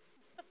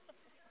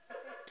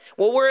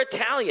 Well, we're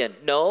Italian.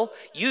 No,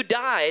 you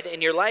died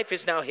and your life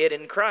is now hid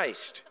in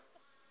Christ.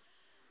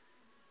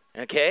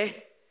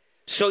 Okay?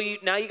 So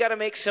now you got to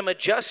make some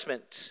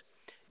adjustments.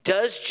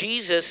 Does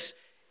Jesus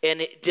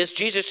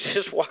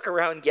just walk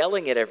around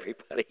yelling at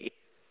everybody?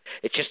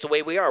 It's just the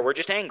way we are. We're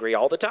just angry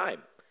all the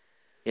time.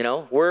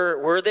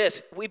 We're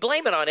this. We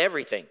blame it on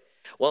everything.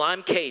 Well,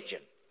 I'm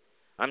Cajun.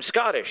 I'm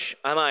Scottish.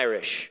 I'm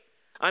Irish.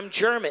 I'm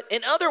German.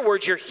 In other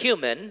words, you're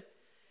human,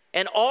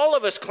 and all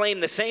of us claim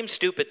the same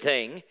stupid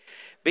thing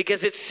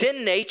because it's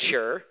sin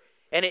nature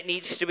and it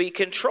needs to be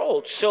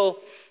controlled. So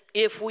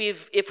if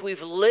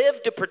we've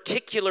lived a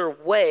particular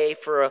way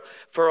for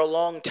a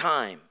long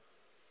time,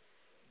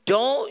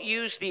 don't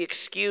use the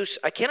excuse,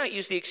 I cannot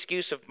use the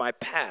excuse of my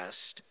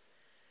past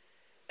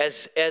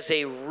as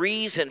a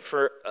reason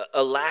for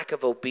a lack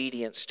of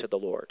obedience to the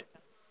Lord,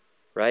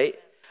 right?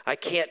 I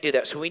can't do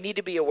that. So we need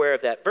to be aware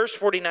of that. Verse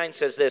 49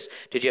 says this.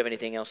 Did you have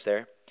anything else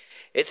there?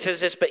 It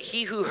says this, but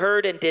he who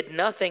heard and did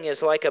nothing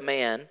is like a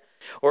man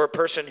or a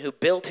person who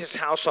built his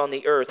house on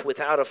the earth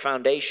without a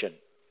foundation,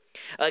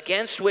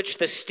 against which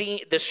the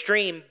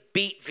stream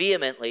beat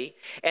vehemently,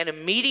 and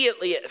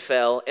immediately it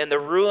fell, and the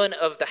ruin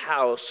of the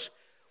house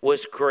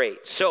was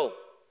great. So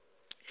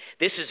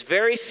this is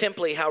very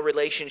simply how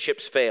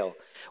relationships fail.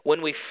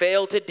 When we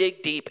fail to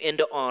dig deep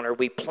into honor,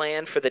 we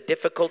plan for the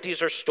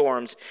difficulties or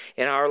storms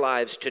in our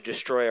lives to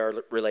destroy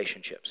our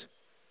relationships.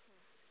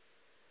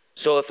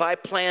 So if I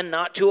plan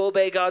not to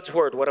obey God's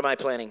word, what am I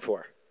planning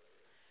for?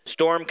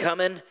 Storm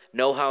coming,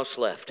 no house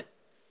left.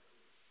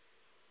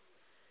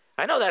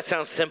 I know that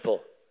sounds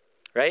simple,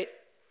 right?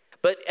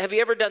 But have you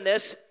ever done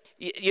this?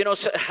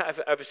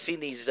 I've seen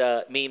these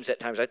memes at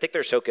times. I think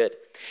they're so good.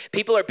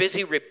 People are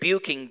busy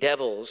rebuking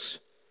devils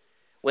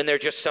when they're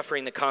just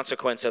suffering the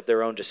consequence of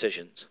their own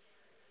decisions.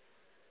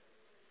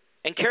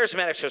 And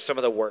charismatics are some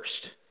of the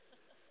worst.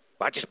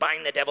 I just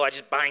bind the devil. I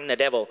just bind the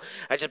devil.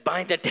 I just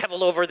bind the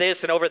devil over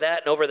this and over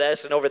that and over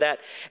this and over that.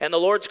 And the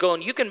Lord's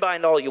going, you can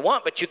bind all you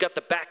want, but you got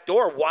the back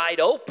door wide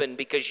open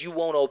because you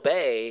won't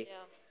obey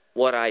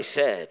what I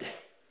said.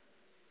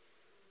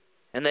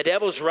 And the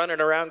devil's running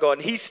around going,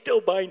 he's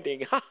still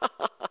binding.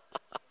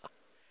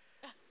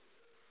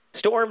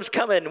 Storm's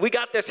coming. We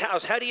got this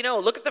house. How do you know?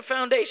 Look at the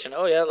foundation.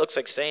 Oh, yeah, it looks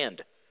like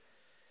sand.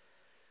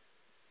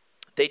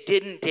 They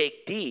didn't dig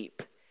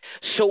deep.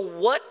 So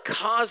what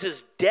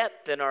causes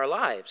depth in our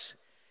lives?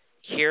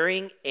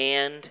 Hearing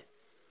and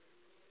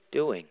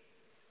doing.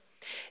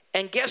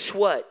 And guess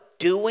what?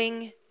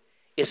 Doing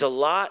is a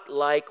lot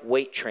like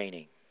weight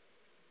training.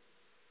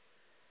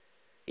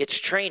 It's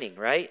training,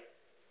 right?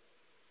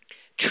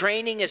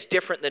 Training is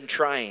different than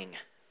trying.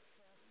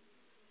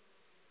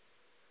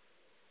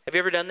 Have you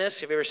ever done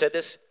this? Have you ever said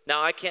this?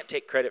 Now, I can't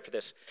take credit for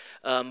this.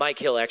 Mike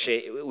Hill,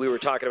 actually, we were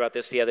talking about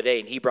this the other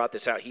day, and he brought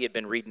this out. He had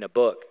been reading a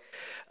book.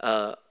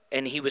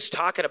 And he was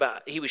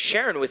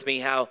sharing with me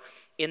how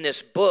in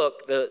this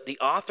book, the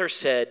author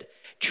said,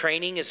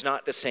 training is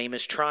not the same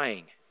as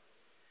trying.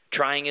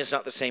 Trying is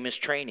not the same as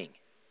training.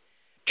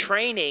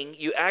 Training,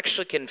 you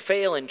actually can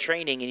fail in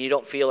training and you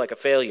don't feel like a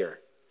failure.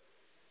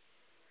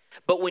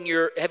 But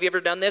have you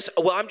ever done this?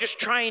 Well, I'm just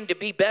trying to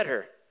be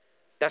better.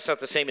 That's not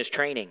the same as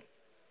training.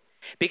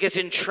 Because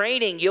in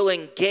training, you'll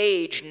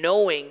engage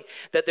knowing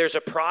that there's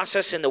a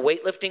process in the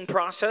weightlifting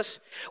process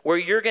where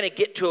you're going to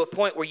get to a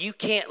point where you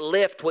can't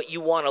lift what you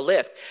want to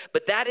lift.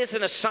 But that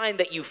isn't a sign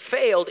that you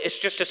failed. It's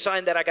just a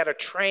sign that I got to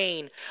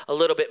train a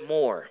little bit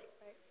more.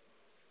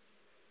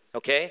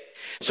 Okay?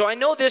 So I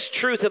know this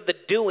truth of the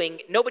doing.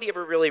 Nobody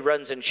ever really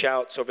runs and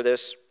shouts over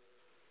this.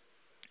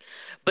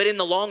 But in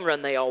the long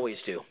run, they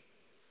always do,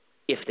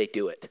 if they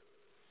do it.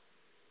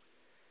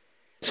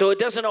 So it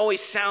doesn't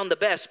always sound the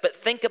best, but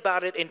think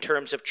about it in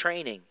terms of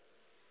training,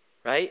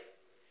 right?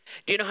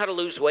 Do you know how to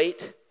lose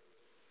weight?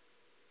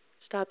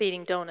 Stop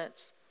eating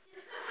donuts.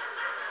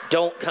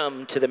 Don't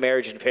come to the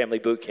marriage and family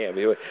boot camp.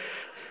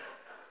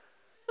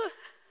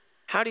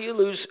 How do you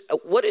lose?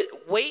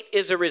 Weight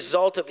is a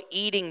result of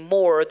eating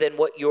more than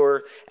what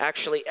you're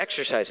actually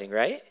exercising,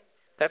 right?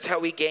 That's how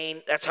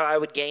I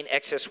would gain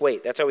excess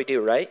weight. That's how we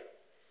do, right?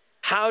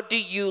 How do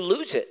you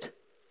lose it?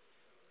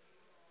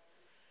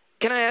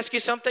 Can I ask you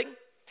something?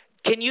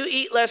 Can you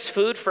eat less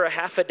food for a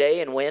half a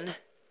day and win?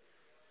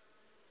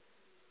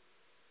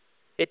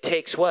 It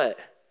takes what?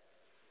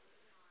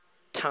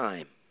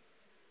 Time.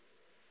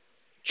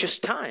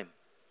 Just time.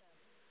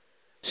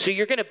 So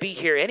you're going to be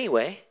here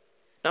anyway.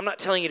 Now, I'm not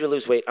telling you to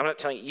lose weight. I'm not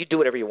telling you do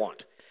whatever you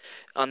want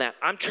on that.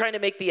 I'm trying to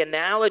make the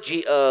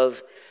analogy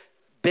of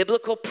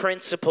biblical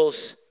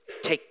principles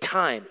take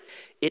time.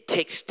 It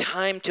takes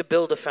time to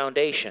build a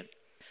foundation.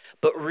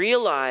 But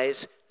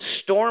realize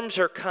storms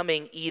are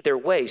coming either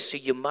way, so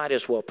you might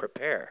as well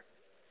prepare.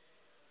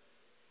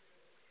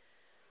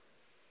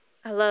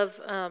 I love,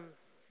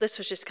 this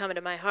was just coming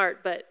to my heart,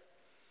 but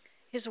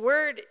His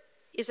word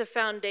is a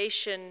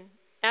foundation.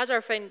 As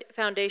our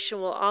foundation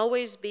will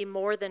always be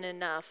more than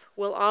enough,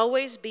 will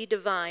always be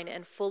divine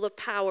and full of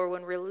power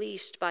when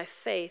released by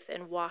faith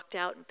and walked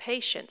out in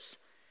patience.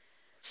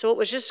 So what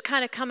was just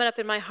kind of coming up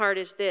in my heart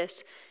is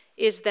this,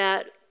 is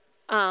that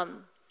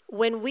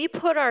when we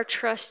put our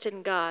trust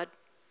in God,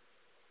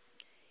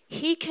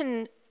 he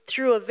can,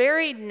 through a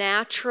very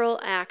natural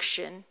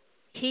action,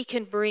 he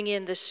can bring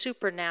in the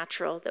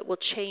supernatural that will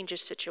change a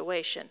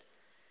situation.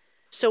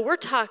 So we're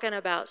talking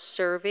about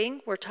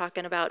serving, we're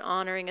talking about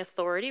honoring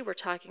authority, we're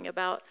talking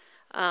about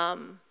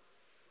honoring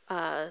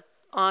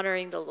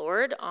the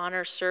Lord,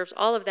 honor serves,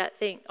 all of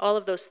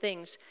those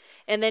things.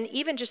 And then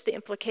even just the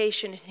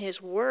implication in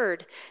his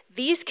word,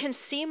 these can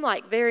seem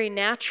like very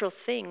natural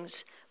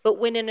things, but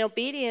when in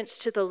obedience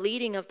to the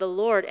leading of the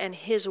Lord and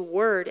his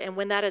word, and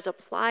when that is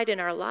applied in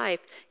our life,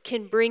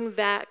 can bring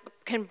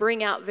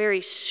out very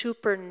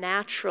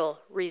supernatural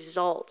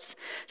results.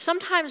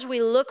 Sometimes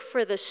we look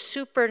for the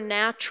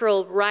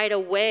supernatural right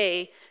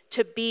away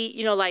to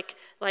be, like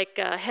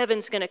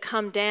heaven's going to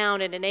come down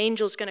and an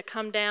angel's going to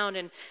come down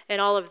and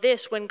all of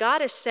this, when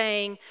God is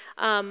saying,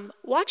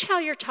 watch how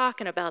you're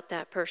talking about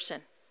that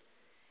person.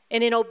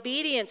 And in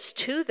obedience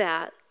to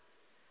that,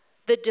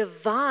 the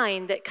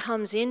divine that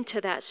comes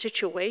into that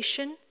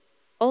situation,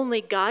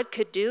 only God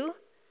could do.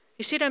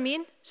 You see what I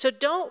mean? So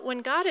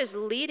when God is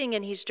leading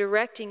and he's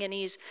directing and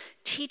he's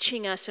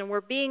teaching us and we're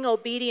being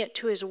obedient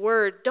to his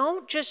word,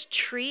 don't just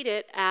treat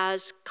it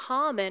as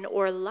common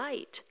or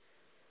light.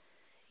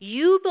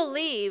 You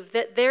believe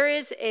that there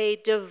is a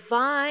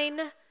divine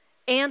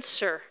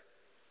answer,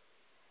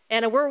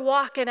 and we're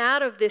walking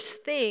out of this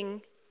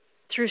thing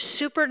through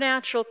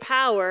supernatural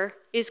power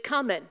is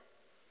coming.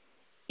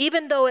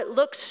 Even though it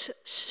looks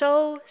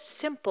so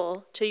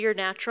simple to your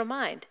natural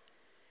mind.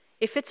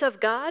 If it's of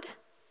God,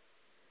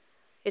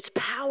 it's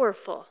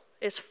powerful,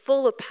 it's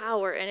full of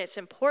power, and it's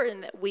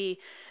important that we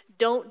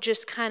don't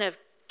just kind of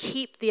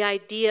keep the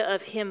idea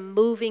of him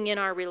moving in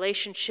our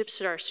relationships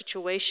and our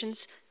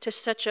situations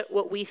to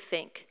what we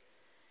think,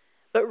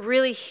 but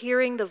really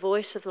hearing the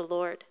voice of the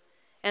Lord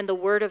and the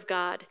word of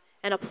God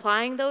and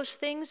applying those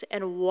things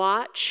and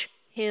watch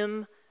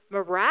him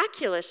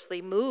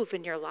miraculously move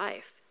in your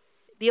life.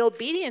 The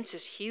obedience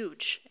is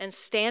huge, and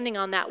standing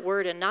on that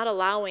word and not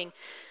allowing,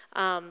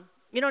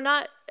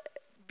 not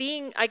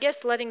being,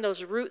 letting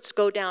those roots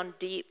go down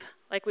deep,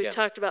 like we've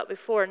talked about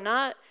before, and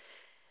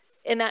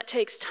that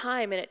takes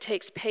time and it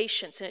takes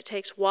patience and it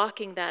takes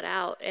walking that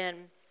out.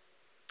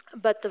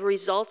 But the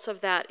results of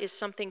that is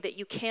something that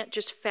you can't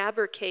just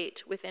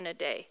fabricate within a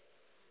day.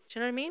 Do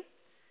you know what I mean?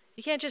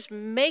 You can't just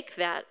make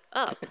that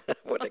up.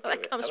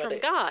 That comes from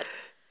God.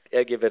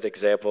 I'll give an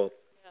example.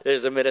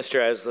 There's a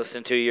minister I was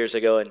listening to years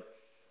ago, and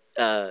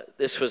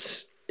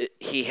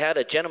he had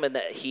a gentleman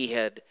that he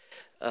had,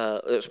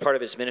 it was part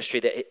of his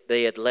ministry that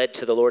they had led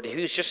to the Lord. He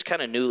was just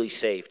kind of newly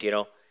saved,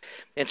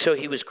 and so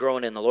he was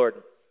growing in the Lord.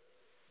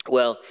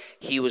 Well,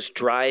 he was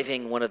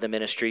driving one of the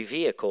ministry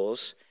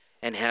vehicles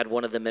and had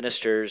one of the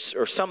ministers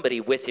or somebody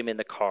with him in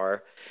the car.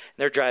 And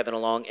they're driving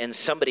along, and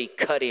somebody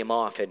cut him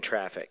off in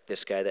traffic,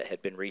 this guy that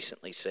had been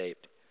recently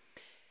saved.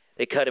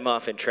 They cut him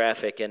off in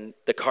traffic, and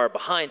the car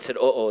behind said,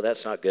 oh,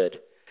 that's not good.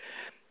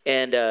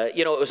 And,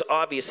 it was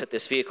obvious that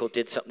this vehicle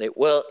did something.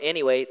 Well,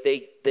 anyway,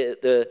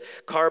 the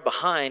car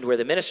behind where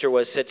the minister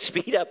was said,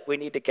 speed up, we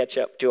need to catch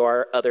up to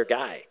our other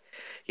guy,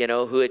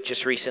 who had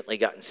just recently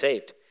gotten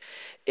saved.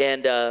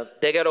 And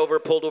they got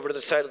pulled over to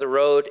the side of the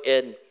road,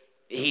 and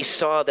he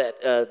saw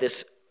that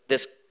this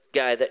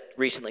guy that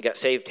recently got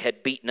saved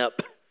had beaten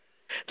up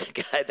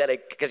the guy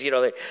because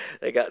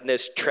they got in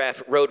this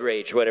road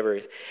rage, whatever.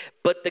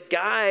 But the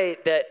guy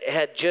that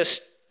had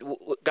just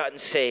gotten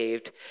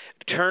saved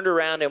turned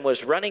around and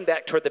was running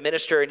back toward the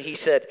minister, and he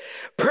said,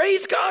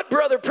 "Praise God,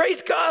 brother,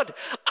 praise God.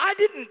 I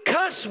didn't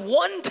cuss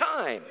one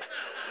time."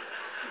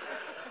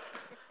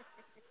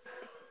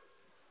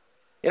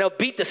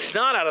 Beat the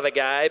snot out of the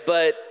guy,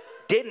 but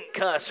didn't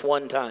cuss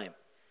one time.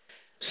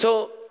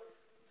 So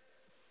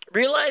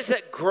realize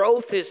that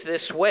growth is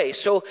this way.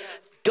 So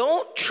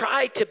don't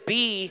try to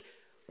be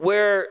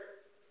where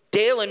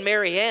Dale and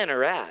Marianne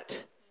are at.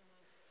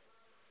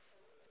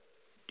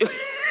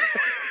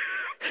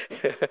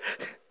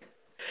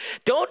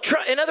 Don't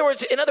try. In other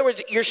words,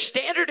 your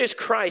standard is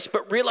Christ,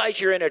 but realize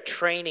you're in a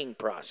training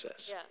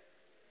process. Yeah.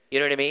 You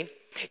know what I mean?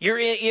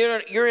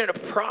 You're in a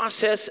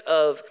process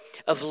of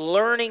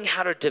learning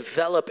how to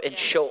develop and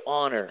show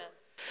honor. Amen.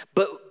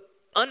 But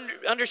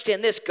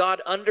understand this: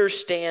 God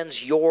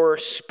understands your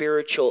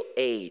spiritual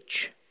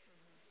age.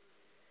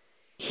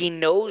 He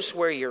knows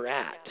where you're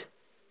at,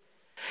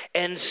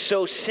 and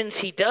so since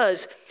He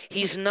does,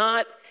 He's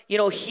not.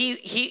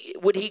 He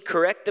would he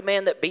correct the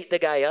man that beat the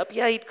guy up?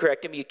 Yeah, he'd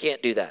correct him. You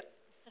can't do that.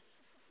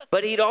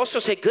 But he'd also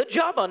say, good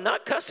job on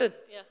not cussing.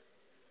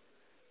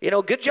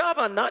 Yeah. Good job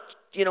on not,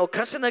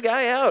 cussing the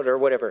guy out or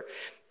whatever.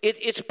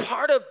 It's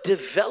part of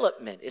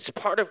development. It's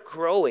part of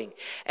growing.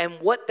 And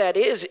what that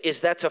is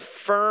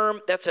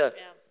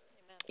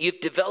you've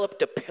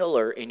developed a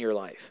pillar in your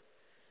life.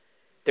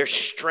 There's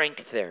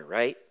strength there,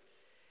 right?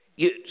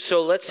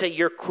 So let's say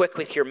you're quick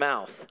with your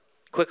mouth,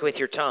 quick with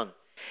your tongue,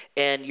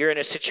 and you're in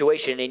a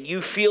situation and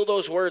you feel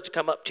those words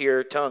come up to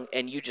your tongue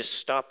and you just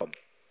stop them.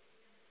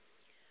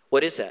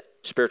 What is that?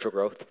 Spiritual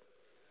growth.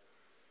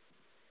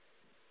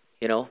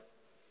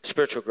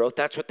 Spiritual growth.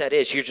 That's what that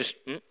is. You're just,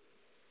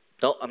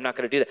 no, I'm not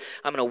going to do that.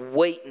 I'm going to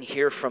wait and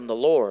hear from the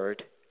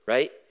Lord,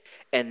 right?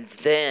 And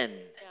then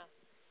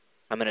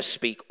I'm going to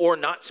speak or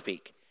not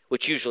speak,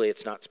 which usually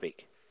it's not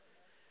speak.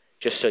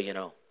 Just so you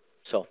know.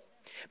 So,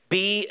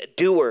 be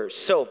doers.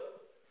 So,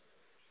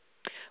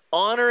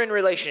 honor in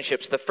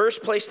relationships. The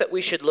first place that we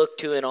should look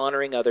to in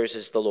honoring others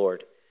is the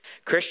Lord.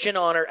 Christian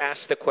honor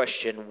asks the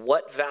question,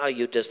 what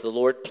value does the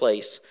Lord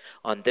place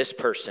on this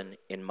person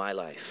in my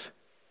life?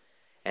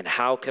 And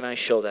how can I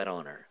show that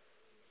honor?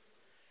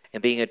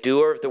 And being a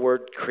doer of the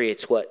word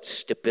creates what?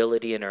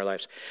 Stability in our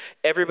lives.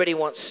 Everybody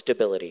wants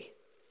stability.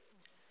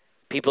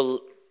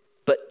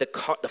 But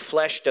the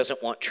flesh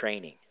doesn't want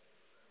training.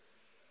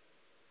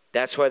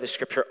 That's why the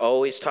scripture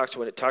always talks,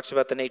 when it talks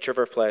about the nature of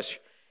our flesh,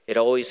 it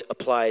always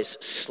applies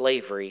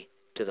slavery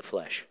to the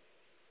flesh.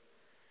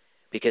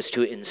 Because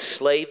to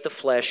enslave the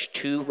flesh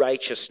to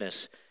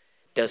righteousness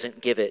doesn't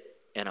give it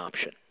an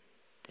option.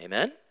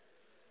 Amen?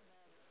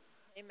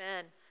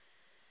 Amen.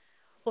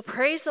 Well,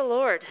 praise the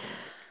Lord.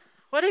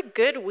 What a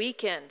good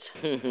weekend.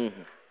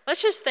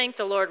 Let's just thank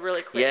the Lord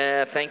really quick.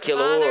 Yeah, thank you,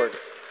 Father, Lord.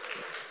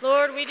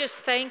 Lord, we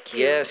just thank you.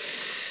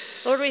 Yes.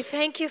 Lord, we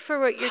thank you for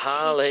what you're teaching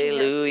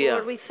us,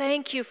 Lord. We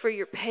thank you for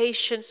your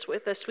patience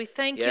with us. We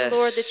thank you,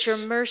 Lord, that your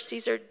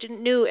mercies are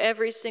new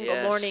every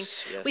single morning.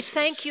 We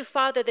thank you,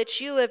 Father,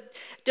 that you have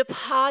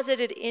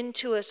deposited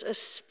into us a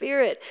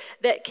spirit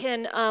that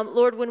can,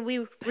 Lord, when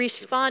we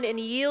respond and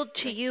yield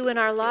to you in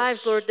our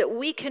lives, Lord, that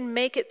we can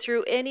make it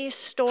through any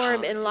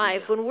storm in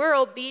life. When we're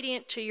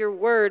obedient to your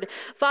word,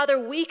 Father,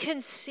 we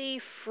can see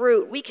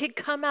fruit. We can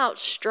come out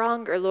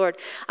stronger, Lord.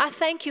 I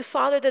thank you,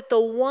 Father, that the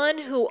one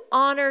who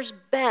honors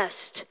best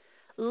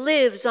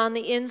lives on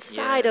the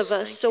inside of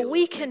us. So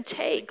we can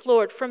take,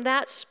 Lord, from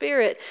that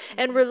spirit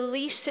and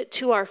release it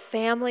to our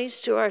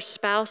families, to our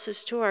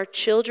spouses, to our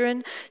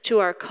children, to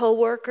our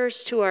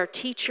co-workers, to our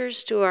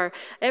teachers, to our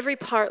every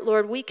part,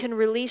 Lord. We can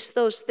release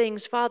those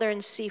things, Father,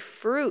 and see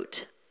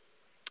fruit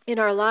in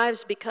our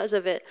lives because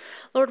of it.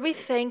 Lord, we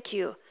thank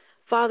you,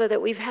 Father,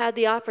 that we've had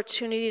the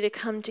opportunity to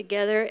come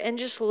together and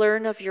just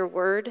learn of your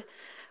word.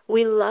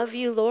 We love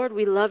you, Lord.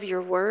 We love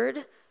your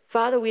word.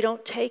 Father, we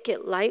don't take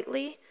it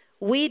lightly.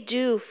 We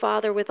do,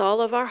 Father, with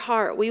all of our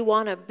heart. We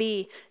want to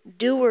be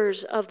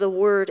doers of the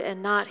word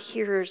and not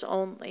hearers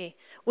only.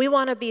 We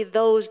want to be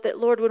those that,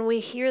 Lord, when we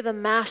hear the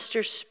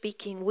Master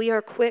speaking, we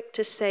are quick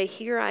to say,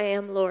 here I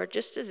am, Lord,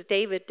 just as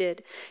David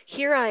did.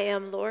 Here I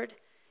am, Lord.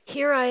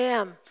 Here I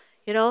am,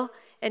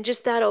 and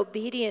just that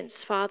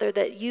obedience, Father,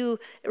 that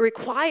you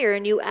require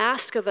and you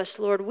ask of us,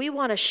 Lord. We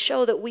want to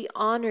show that we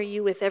honor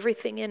you with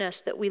everything in us,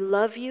 that we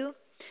love you.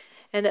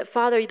 And that,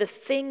 Father, the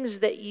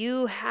things that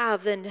you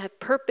have and have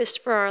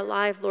purposed for our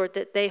life, Lord,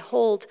 that they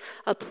hold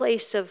a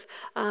place of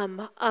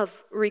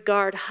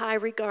regard, high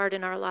regard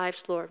in our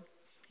lives, Lord,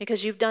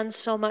 because you've done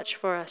so much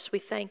for us. We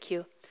thank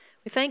you.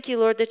 We thank you,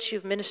 Lord, that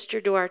you've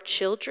ministered to our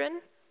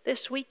children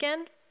this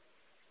weekend.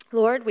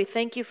 Lord, we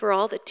thank you for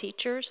all the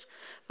teachers.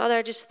 Father,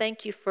 I just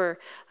thank you for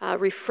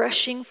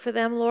refreshing for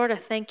them, Lord. I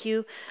thank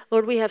you.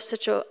 Lord, we have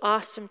such an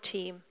awesome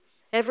team.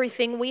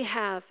 Everything we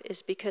have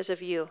is because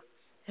of you.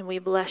 And we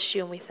bless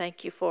you and we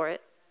thank you for it.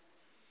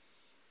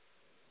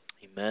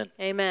 Amen.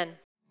 Amen.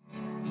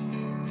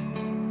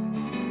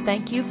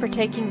 Thank you for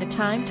taking the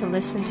time to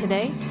listen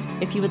today.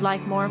 If you would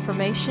like more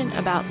information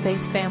about Faith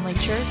Family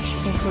Church,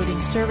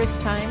 including service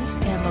times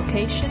and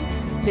location,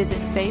 visit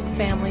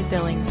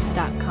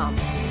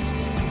faithfamilybillings.com.